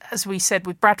 but as we said,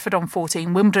 with Bradford on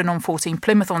 14, Wimbledon on 14,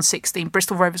 Plymouth on 16,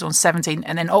 Bristol Rovers on 17,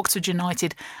 and then Oxford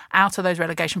United out of those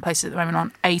relegation places at the moment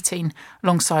on 18,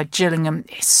 alongside Gillingham.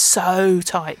 It's so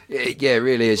tight. Yeah, it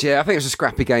really is. Yeah, I think it was a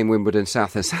scrappy game, Wimbledon,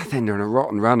 Southend. Southend are on a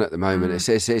rotten run at the moment.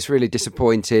 It's really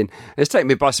disappointing. It's taken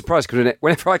me by surprise because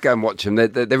whenever I go and watch them,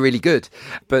 they're really good.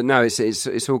 But no,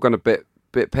 it's all gone a bit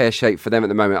pear-shaped for them at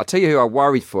the moment. I'll tell you who I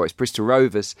worried for. It's Bristol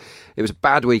Rovers. It was a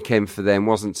bad weekend for them,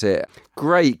 wasn't it?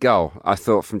 Great goal, I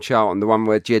thought, from Charlton, the one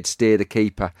where Jed Steer, the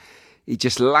keeper, he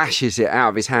just lashes it out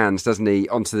of his hands, doesn't he,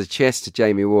 onto the chest of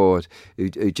Jamie Ward, who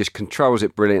just controls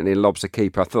it brilliantly and lobs the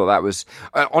keeper. I thought that was,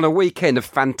 on a weekend of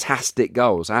fantastic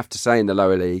goals, I have to say, in the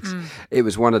lower leagues, it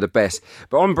was one of the best.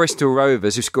 But on Bristol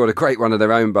Rovers, who scored a great one of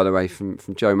their own, by the way, from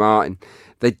Joe Martin,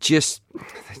 they're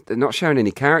not showing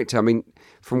any character. I mean,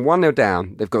 from 1-0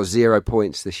 down, they've got 0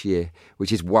 points this year,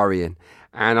 which is worrying.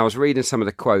 And I was reading some of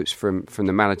the quotes from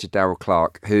the manager, Darryl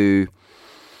Clark, who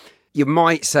you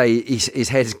might say his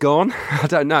head's gone. I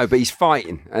don't know, but he's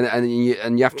fighting. And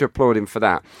you have to applaud him for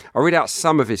that. I'll read out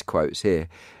some of his quotes here.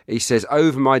 He says,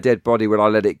 "Over my dead body will I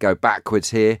let it go backwards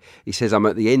here." He says, "I'm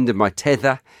at the end of my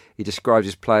tether." He describes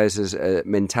his players' as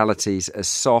mentalities as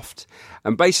soft.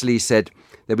 And basically he said,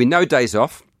 there'll be no days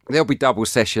off. There'll be double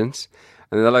sessions.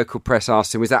 And the local press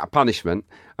asked him, "Is that a punishment?"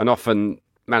 And often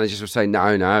managers would say,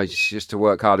 no, it's just to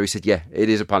work harder. He said, "Yeah, it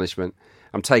is a punishment.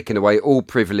 I'm taking away all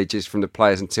privileges from the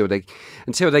players until they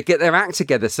get their act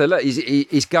together." So look,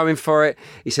 he's going for it.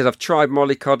 He said, "I've tried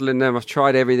mollycoddling them. I've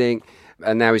tried everything."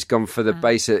 And now he's gone for the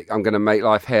basic, I'm going to make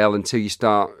life hell until you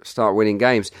start winning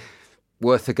games.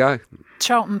 Worth a go.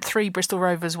 Charlton 3, Bristol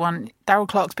Rovers 1. Darryl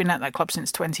Clark's been at that club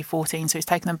since 2014, so he's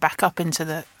taken them back up into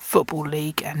the Football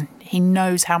League, and he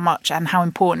knows how much and how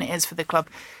important it is for the club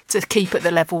to keep at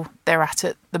the level they're at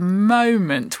the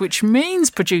moment, which means,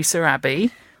 producer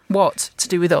Abby, what to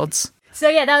do with odds? So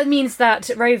yeah, that means that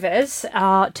Rovers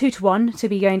are 2-1 to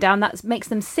be going down. That makes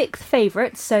them 6th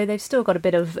favourites, so they've still got a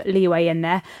bit of leeway in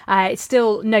there. It's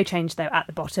still no change though at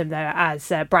the bottom though, as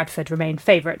Bradford remain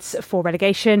favourites for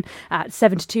relegation at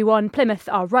 7-2 Plymouth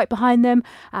are right behind them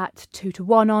at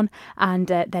 2-1 on, and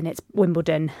then it's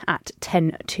Wimbledon at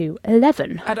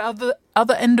 10-11. At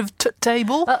other end of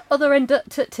table? Other end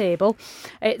of table.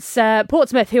 It's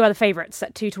Portsmouth who are the favourites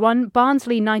at 2-1,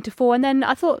 Barnsley 9-4, and then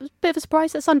I thought it was a bit of a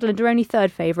surprise that Sunderland are only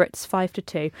third favourites,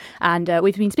 5-2. And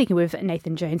we've been speaking with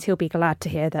Nathan Jones. He'll be glad to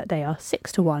hear that they are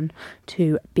 6-1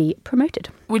 to be promoted.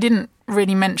 We didn't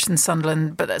really mention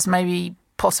Sunderland, but that's maybe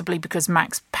possibly because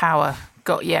Max Power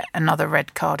got yet another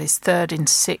red card, his third in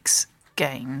 6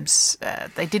 games.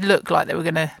 They did look like they were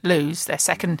going to lose their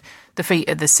second defeat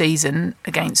of the season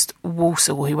against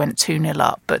Walsall, who went 2-0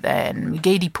 up, but then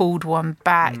McGeady pulled one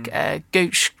back.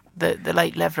 Gooch, the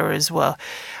late leveller as well.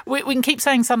 We can keep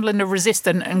saying Sunderland are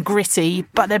resistant and gritty,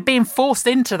 but they're being forced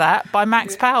into that by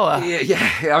Max Power.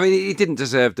 Yeah. I mean, he didn't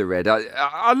deserve the red.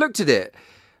 I looked at it,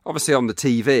 obviously on the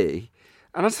TV,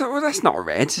 and I thought, well, that's not a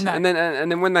red. No. And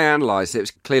then when they analysed it,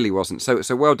 it clearly wasn't.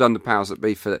 So well done to powers that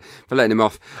be for letting him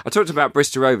off. I talked about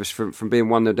Bristol Rovers from being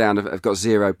 1-0 down have got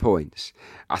 0 points.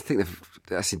 I think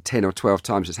that's in 10 or 12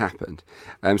 times it's happened.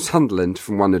 Sunderland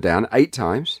from 1-0 down 8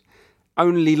 times,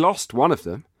 only lost one of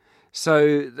them.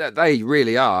 So they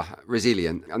really are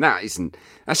resilient, and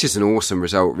that's just an awesome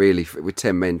result, really, with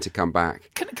 10 men to come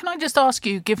back. Can I just ask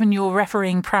you, given your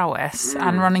refereeing prowess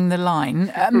and running the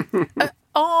line,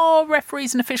 are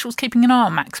referees and officials keeping an eye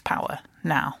on Max Power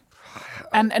now?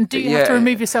 And do you have to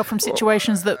remove yourself from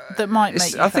situations that might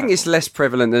make you I think it's less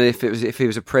prevalent than if he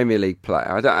was a Premier League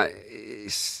player.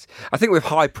 I think with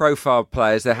high-profile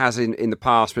players, there has in the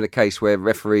past been a case where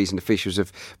referees and officials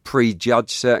have prejudged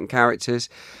certain characters.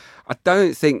 I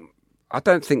don't think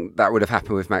that would have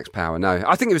happened with Max Power. No,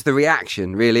 I think it was the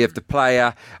reaction really of the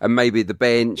player and maybe the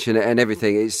bench and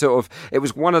everything. It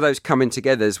was one of those coming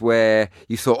togethers where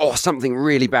you thought, oh, something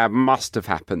really bad must have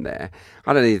happened there.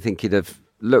 I don't even think he'd have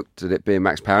looked at it being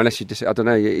Max Power unless I don't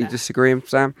know. You disagree,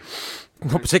 Sam?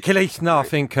 Not particularly. No, I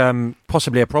think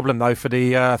possibly a problem though for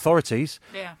the authorities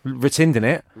rescinding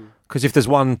it, because if there's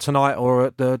one tonight or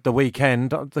at the weekend,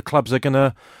 the clubs are going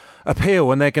to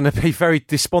appeal and they're going to be very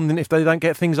despondent if they don't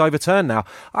get things overturned now.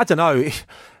 I don't know.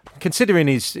 Considering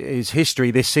his history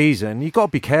this season, you've got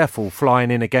to be careful flying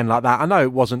in again like that. I know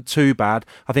it wasn't too bad.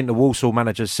 I think the Walsall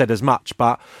managers said as much,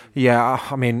 but yeah,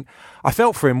 I mean, I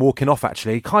felt for him walking off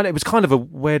actually. It was kind of a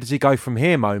where does he go from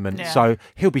here moment. Yeah. So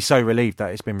he'll be so relieved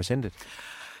that it's been rescinded.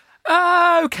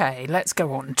 Okay, let's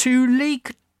go on to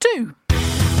League 2.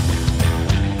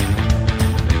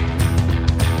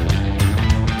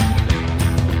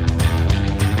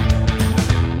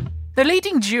 The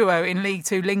leading duo in League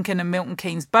 2, Lincoln and Milton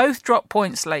Keynes, both dropped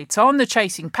points late on. The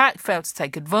chasing pack failed to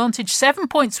take advantage. 7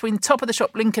 points between top of the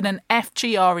shop Lincoln and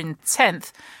FGR in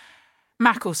 10th.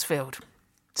 Macclesfield,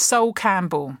 Sol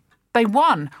Campbell. They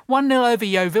won 1-0 over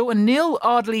Yeovil, and Neil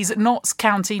Ardley's Notts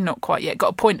County, not quite yet,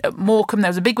 got a point at Morecambe. There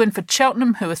was a big win for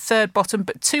Cheltenham, who are third bottom,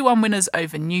 but 2-1 winners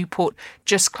over Newport,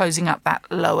 just closing up that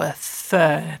lower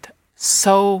third.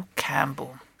 Sol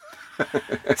Campbell.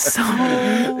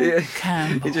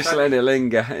 Campbell. You just let it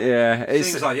linger. Yeah,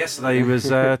 seems like yesterday he was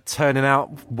turning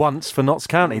out once for Notts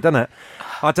County, doesn't it?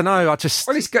 I don't know.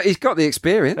 He's got the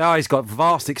experience. Oh, he's got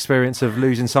vast experience of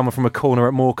losing someone from a corner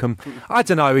at Morecambe. I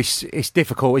don't know. It's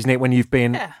difficult, isn't it, when you've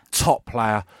been top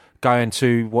player going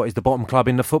to what is the bottom club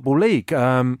in the Football League?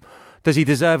 Does he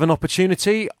deserve an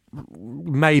opportunity?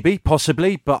 Maybe,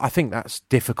 possibly, but I think that's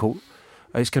difficult.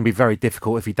 It's going to be very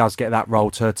difficult if he does get that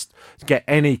role to get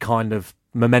any kind of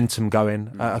momentum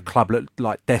going at a club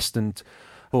like destined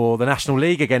for the National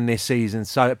League again this season.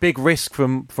 So a big risk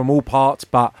from all parts,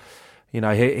 but you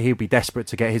know he'll be desperate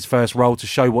to get his first role to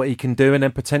show what he can do and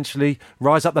then potentially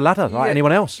rise up the ladder like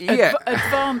anyone else. Yeah.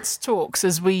 Advanced talks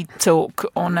as we talk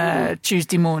on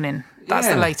Tuesday morning. That's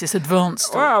the latest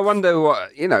advanced. Well, I wonder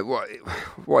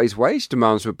what his wage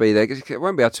demands would be there. He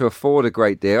won't be able to afford a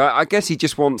great deal. I guess he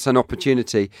just wants an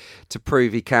opportunity to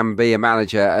prove he can be a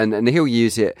manager, and he'll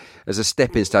use it as a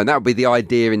stepping stone. That would be the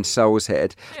idea in Sol's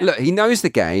head. Yeah. Look, he knows the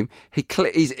game.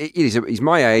 He's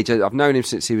my age. I've known him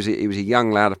since he was a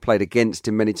young lad. I've played against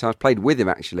him many times. Played with him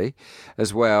actually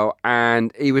as well,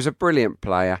 and he was a brilliant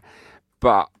player,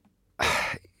 but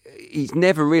he's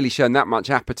never really shown that much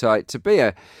appetite to be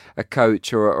a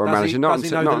coach or a manager. Not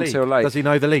until late. Does he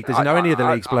know the league? Does he know any of the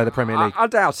leagues below the Premier League? I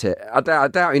doubt it. I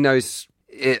doubt he knows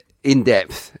it in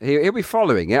depth. He'll be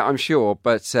following it, I'm sure.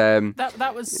 But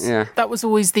that was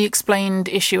always the explained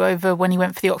issue over when he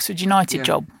went for the Oxford United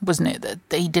job, wasn't it?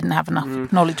 That he didn't have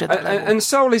enough knowledge at that level. And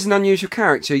Sol is an unusual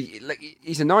character.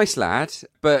 He's a nice lad,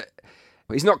 but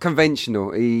he's not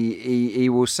conventional. He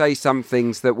will say some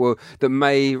things that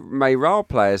may rile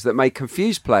players, that may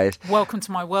confuse players. Welcome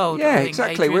to my world. Yeah,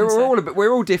 exactly.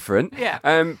 We're all different. Yeah.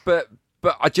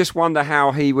 But I just wonder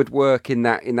how he would work in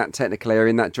that technical area,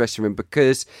 in that dressing room,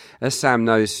 because as Sam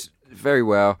knows very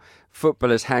well,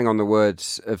 footballers hang on the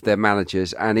words of their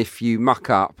managers, and if you muck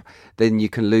up, then you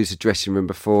can lose a dressing room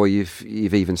before you've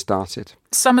even started.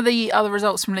 Some of the other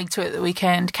results from League 2 at the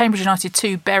weekend: Cambridge United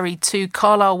 2, Bury 2,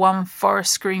 Carlisle 1,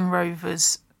 Forest Green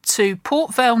Rovers 2,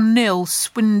 Port Vale 0,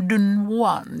 Swindon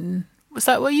 1. Was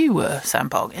that where you were,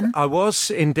 Sam Parkin? I was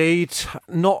indeed.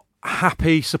 Not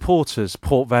happy supporters.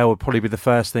 Port Vale would probably be the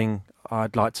first thing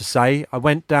I'd like to say. I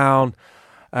went down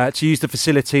to use the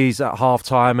facilities at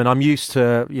half-time, and I'm used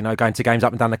to, going to games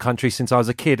up and down the country since I was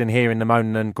a kid and hearing the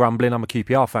moaning and grumbling. I'm a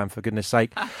QPR fan, for goodness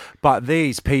sake. But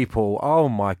these people, oh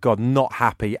my God, not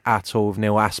happy at all with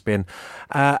Neil Aspin.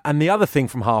 And the other thing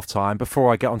from half-time,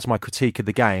 before I get onto my critique of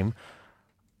the game,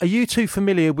 are you two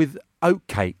familiar with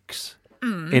oatcakes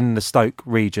in the Stoke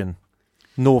region?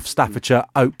 North Staffordshire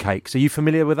oatcakes. Are you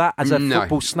familiar with that as a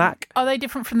football snack? Are they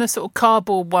different from the sort of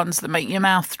cardboard ones that make your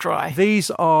mouth dry?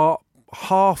 These are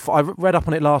I read up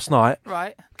on it last night.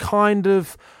 Right. Kind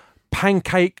of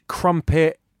pancake,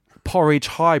 crumpet, porridge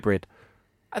hybrid.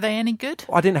 Are they any good?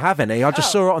 I didn't have any. I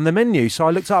just saw it on the menu, so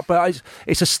I looked up. But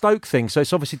it's a Stoke thing, so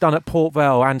it's obviously done at Port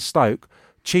Vale and Stoke.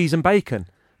 Cheese and bacon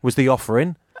was the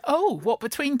offering. Oh, what,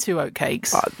 between two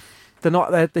oatcakes? They're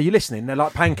not. Are you listening? They're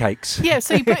like pancakes. Yeah.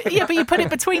 So but you put it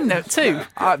between them too.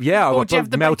 Yeah,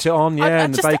 I melt it on. Yeah,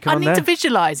 and the bacon on there. I need to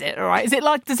visualise it. All right.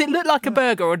 Does it look like a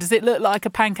burger or does it look like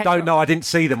a pancake? Don't know. I didn't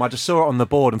see them. I just saw it on the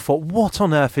board and thought, what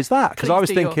on earth is that? Because I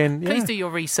was thinking. Please do your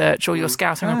research or your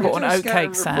scouting report on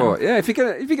oatcakes, Sam. Yeah, if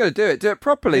you're gonna do it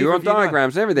properly. We're on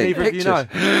diagrams and everything. Neither Pictures.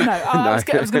 I was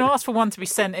going to ask for one to be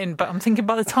sent in, but I'm thinking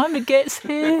by the time it gets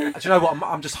here. Do you know what?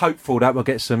 I'm just hopeful that we'll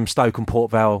get some Stoke and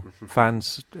Port Vale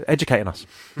fans educating us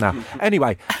now.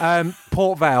 Anyway,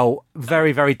 Port Vale,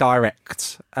 very, very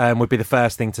direct would be the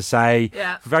first thing to say.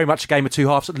 Yeah. Very much a game of two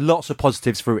halves. Lots of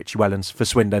positives for Richie Wellens, for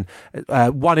Swindon.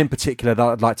 One in particular that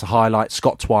I'd like to highlight,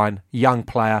 Scott Twine, young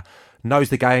player, knows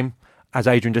the game, as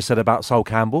Adrian just said about Sol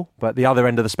Campbell. But the other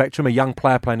end of the spectrum, a young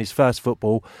player playing his first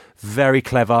football, very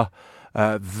clever,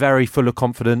 very full of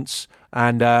confidence,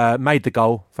 and made the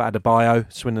goal for Adebayo.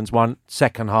 Swindon's won.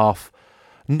 Second half,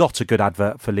 not a good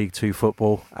advert for League Two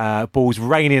football. Balls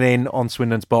raining in on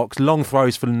Swindon's box. Long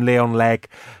throws from Leon Legg.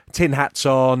 Tin hats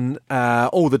on.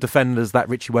 All the defenders that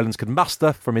Richie Wellens could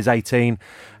muster from his 18.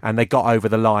 And they got over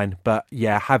the line. But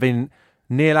yeah, having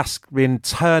Neil Aspin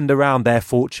turned around their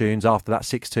fortunes after that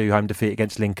 6-2 home defeat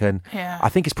against Lincoln, I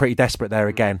think it's pretty desperate there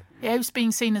again. Yeah, he was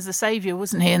being seen as the saviour,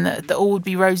 wasn't he? And that all would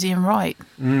be rosy and right.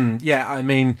 Yeah, I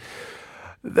mean,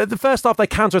 the first half, they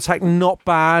counter-attacked not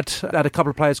bad. They had a couple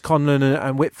of players, Conlon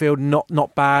and Whitfield,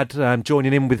 not bad,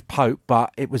 joining in with Pope,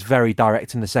 but it was very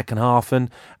direct in the second half, and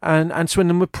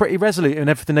Swindon were pretty resolute in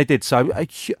everything they did. So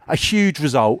a huge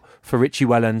result for Richie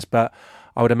Wellens, but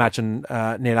I would imagine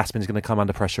Neil Aspin's going to come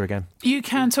under pressure again. You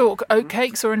can talk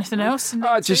oatcakes or anything else?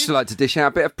 I'd just like to dish out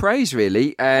a bit of praise,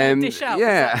 really. Dish out?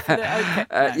 Yeah.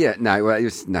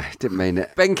 Didn't mean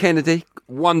it. Ben Kennedy,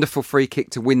 wonderful free kick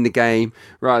to win the game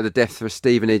right at the death for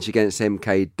Stevenage against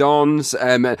MK Dons.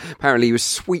 Apparently he was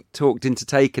sweet-talked into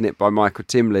taking it by Michael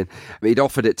Timlin. He'd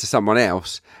offered it to someone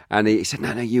else, and he said,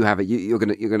 "No, you have it. You're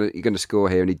gonna score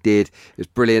here," and he did. It was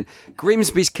brilliant.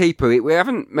 Grimsby's keeper. We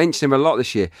haven't mentioned him a lot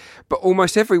this year, but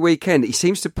almost every weekend he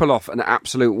seems to pull off an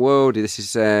absolute worldie. This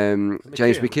is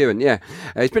James McEwen. Yeah,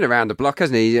 he's been around the block,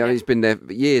 hasn't he? He's been there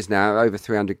for years now, over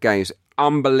 300 games.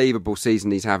 Unbelievable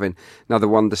season he's having. Another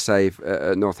wonder save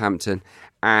at Northampton.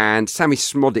 And Sammy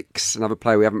Smodics, another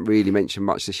player we haven't really mentioned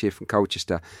much this year from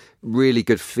Colchester. Really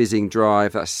good fizzing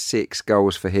drive. That's 6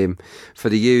 goals for him. For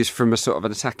the U's from a sort of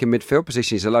an attacking midfield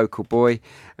position. He's a local boy.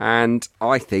 And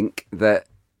I think that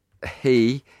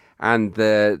he and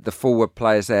the forward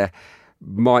players there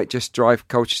might just drive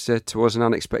Colchester towards an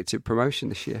unexpected promotion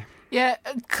this year. Yeah,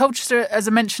 Colchester, as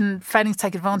I mentioned, failing to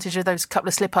take advantage of those couple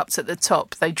of slip-ups at the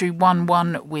top. They drew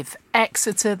 1-1 with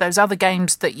Exeter. Those other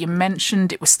games that you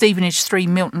mentioned, it was Stevenage 3,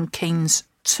 Milton Keynes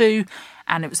 2,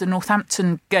 and it was the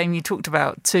Northampton game you talked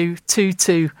about,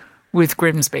 2-2 with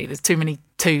Grimsby. There's too many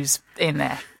twos in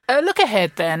there. Look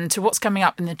ahead then to what's coming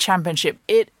up in the Championship.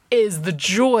 It is the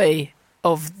joy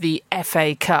of the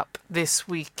FA Cup this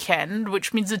weekend,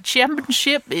 which means the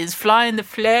Championship is flying the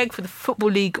flag for the Football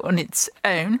League on its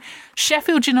own.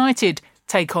 Sheffield United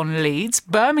take on Leeds,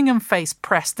 Birmingham face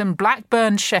Preston,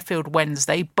 Blackburn Sheffield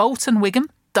Wednesday, Bolton Wigan,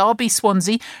 Derby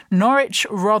Swansea, Norwich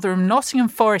Rotherham, Nottingham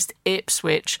Forest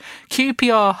Ipswich,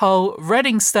 QPR Hull,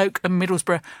 Reading Stoke and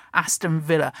Middlesbrough Aston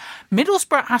Villa.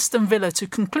 Middlesbrough Aston Villa to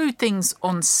conclude things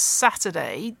on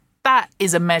Saturday. That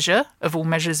is a measure of all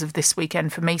measures of this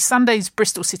weekend for me. Sunday's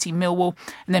Bristol City Millwall,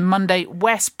 and then Monday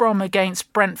West Brom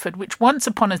against Brentford, which once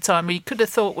upon a time we could have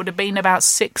thought would have been about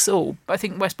 6-6. But I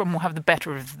think West Brom will have the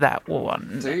better of that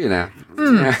one. Do you now?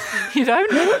 Yeah. You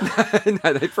don't?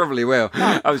 No, they probably will.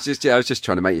 No. I was just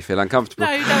trying to make you feel uncomfortable.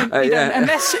 No, you don't. You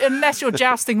don't. Unless you're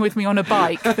jousting with me on a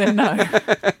bike, then no.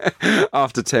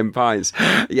 After 10 pints.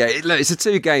 Yeah, it's the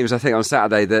 2 games I think on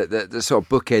Saturday that sort of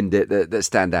bookend it that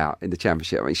stand out in the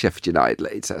Championship. I mean, Sheffield Sheffield United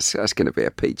Leeds. That's going to be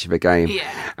a peach of a game.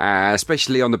 Yeah.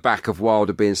 Especially on the back of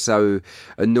Wilder being so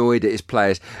annoyed at his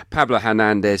players. Pablo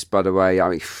Hernandez, by the way, I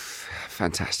mean,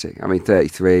 fantastic. I mean,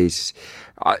 33s.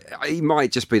 He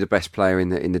might just be the best player in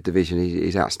the division.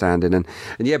 He's outstanding. And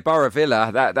yeah, Borough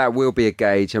Villa, that will be a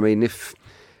gauge. I mean, if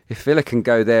Villa can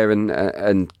go there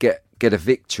and get a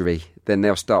victory, then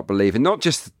they'll start believing, not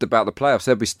just about the playoffs,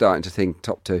 they'll be starting to think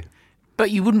top two.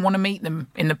 But you wouldn't want to meet them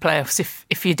in the playoffs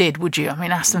if you did, would you? I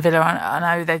mean, Aston Villa, I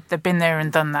know they've been there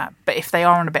and done that, but if they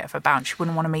are on a bit of a bounce, you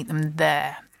wouldn't want to meet them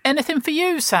there. Anything for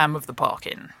you, Sam, with the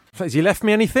parking? Has he left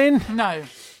me anything? No.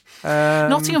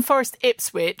 Nottingham Forest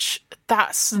Ipswich,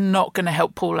 that's not going to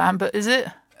help Paul Lambert, is it?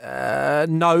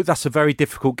 No, that's a very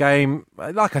difficult game.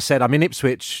 Like I said, I mean,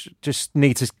 Ipswich just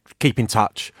need to keep in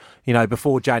touch,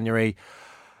 before January.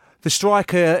 The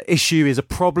striker issue is a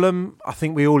problem. I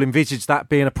think we all envisaged that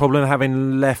being a problem,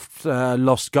 having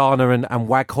lost Garner and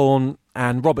Waghorn,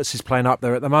 and Roberts is playing up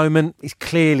there at the moment. He's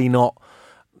clearly not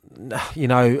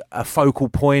a focal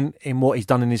point in what he's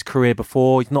done in his career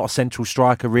before. He's not a central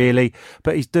striker really,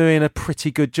 but he's doing a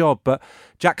pretty good job. But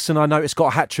Jackson, I noticed, got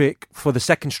a hat-trick for the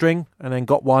second string and then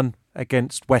got one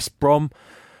against West Brom.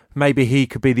 Maybe he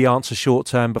could be the answer short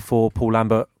term before Paul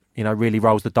Lambert, really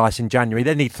rolls the dice in January.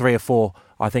 They need 3 or 4,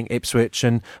 I think, Ipswich.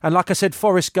 And like I said,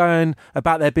 Forest going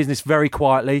about their business very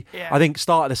quietly. Yeah. I think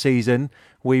start of the season,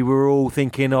 we were all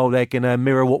thinking, they're going to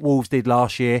mirror what Wolves did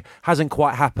last year. Hasn't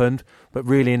quite happened, but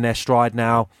really in their stride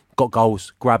now. Got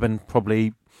goals, grabbing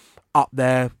probably up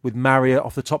there with Marriott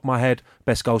off the top of my head,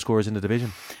 best goal scorers in the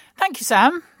division. Thank you,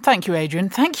 Sam. Thank you, Adrian.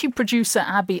 Thank you, producer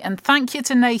Abby. And thank you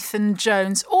to Nathan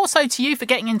Jones. Also to you for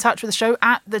getting in touch with the show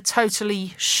at The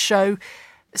Totally Show.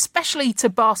 Especially to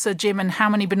Barca Jim and how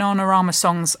many Bananarama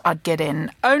songs I'd get in.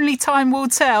 Only time will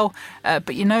tell.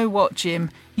 But you know what,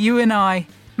 Jim? You and I,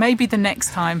 maybe the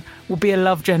next time, will be a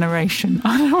Love Generation.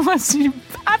 I don't know what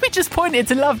Abby just pointed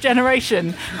to Love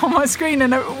Generation on my screen.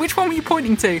 And which one were you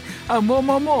pointing to?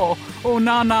 More. Or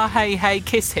Na Na Hey Hey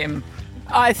Kiss Him.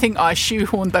 I think I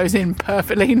shoehorned those in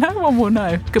perfectly. No one will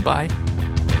know. Goodbye.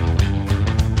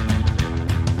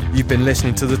 You've been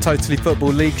listening to the Totally Football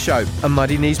League show, a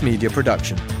Muddy Knees Media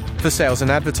production. For sales and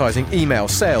advertising, email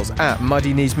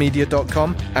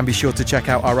sales@muddykneesmedia.com and be sure to check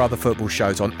out our other football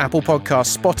shows on Apple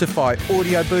Podcasts, Spotify,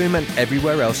 Audio Boom and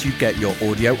everywhere else you get your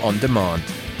audio on demand.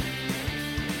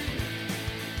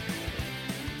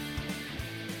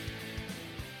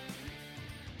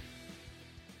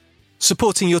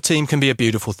 Supporting your team can be a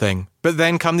beautiful thing, but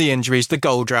then come the injuries, the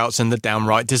goal droughts and the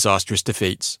downright disastrous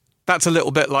defeats. That's a little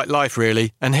bit like life,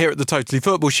 really, and here at the Totally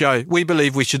Football Show, we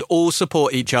believe we should all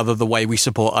support each other the way we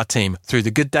support our team, through the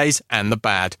good days and the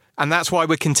bad. And that's why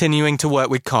we're continuing to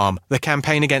work with CALM, the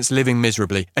Campaign Against Living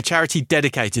Miserably, a charity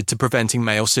dedicated to preventing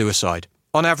male suicide.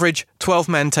 On average, 12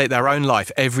 men take their own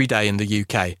life every day in the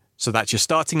UK, so that's your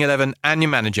starting 11 and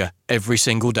your manager every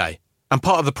single day. And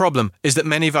part of the problem is that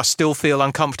many of us still feel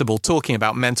uncomfortable talking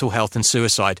about mental health and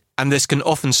suicide, and this can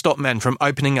often stop men from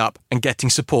opening up and getting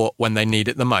support when they need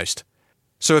it the most.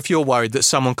 So if you're worried that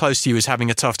someone close to you is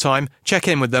having a tough time, check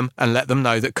in with them and let them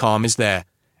know that CALM is there.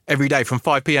 Every day from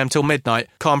 5 p.m. till midnight,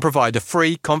 CALM provide a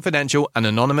free, confidential and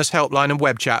anonymous helpline and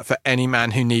web chat for any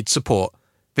man who needs support.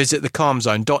 Visit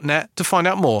thecalmzone.net to find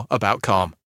out more about CALM.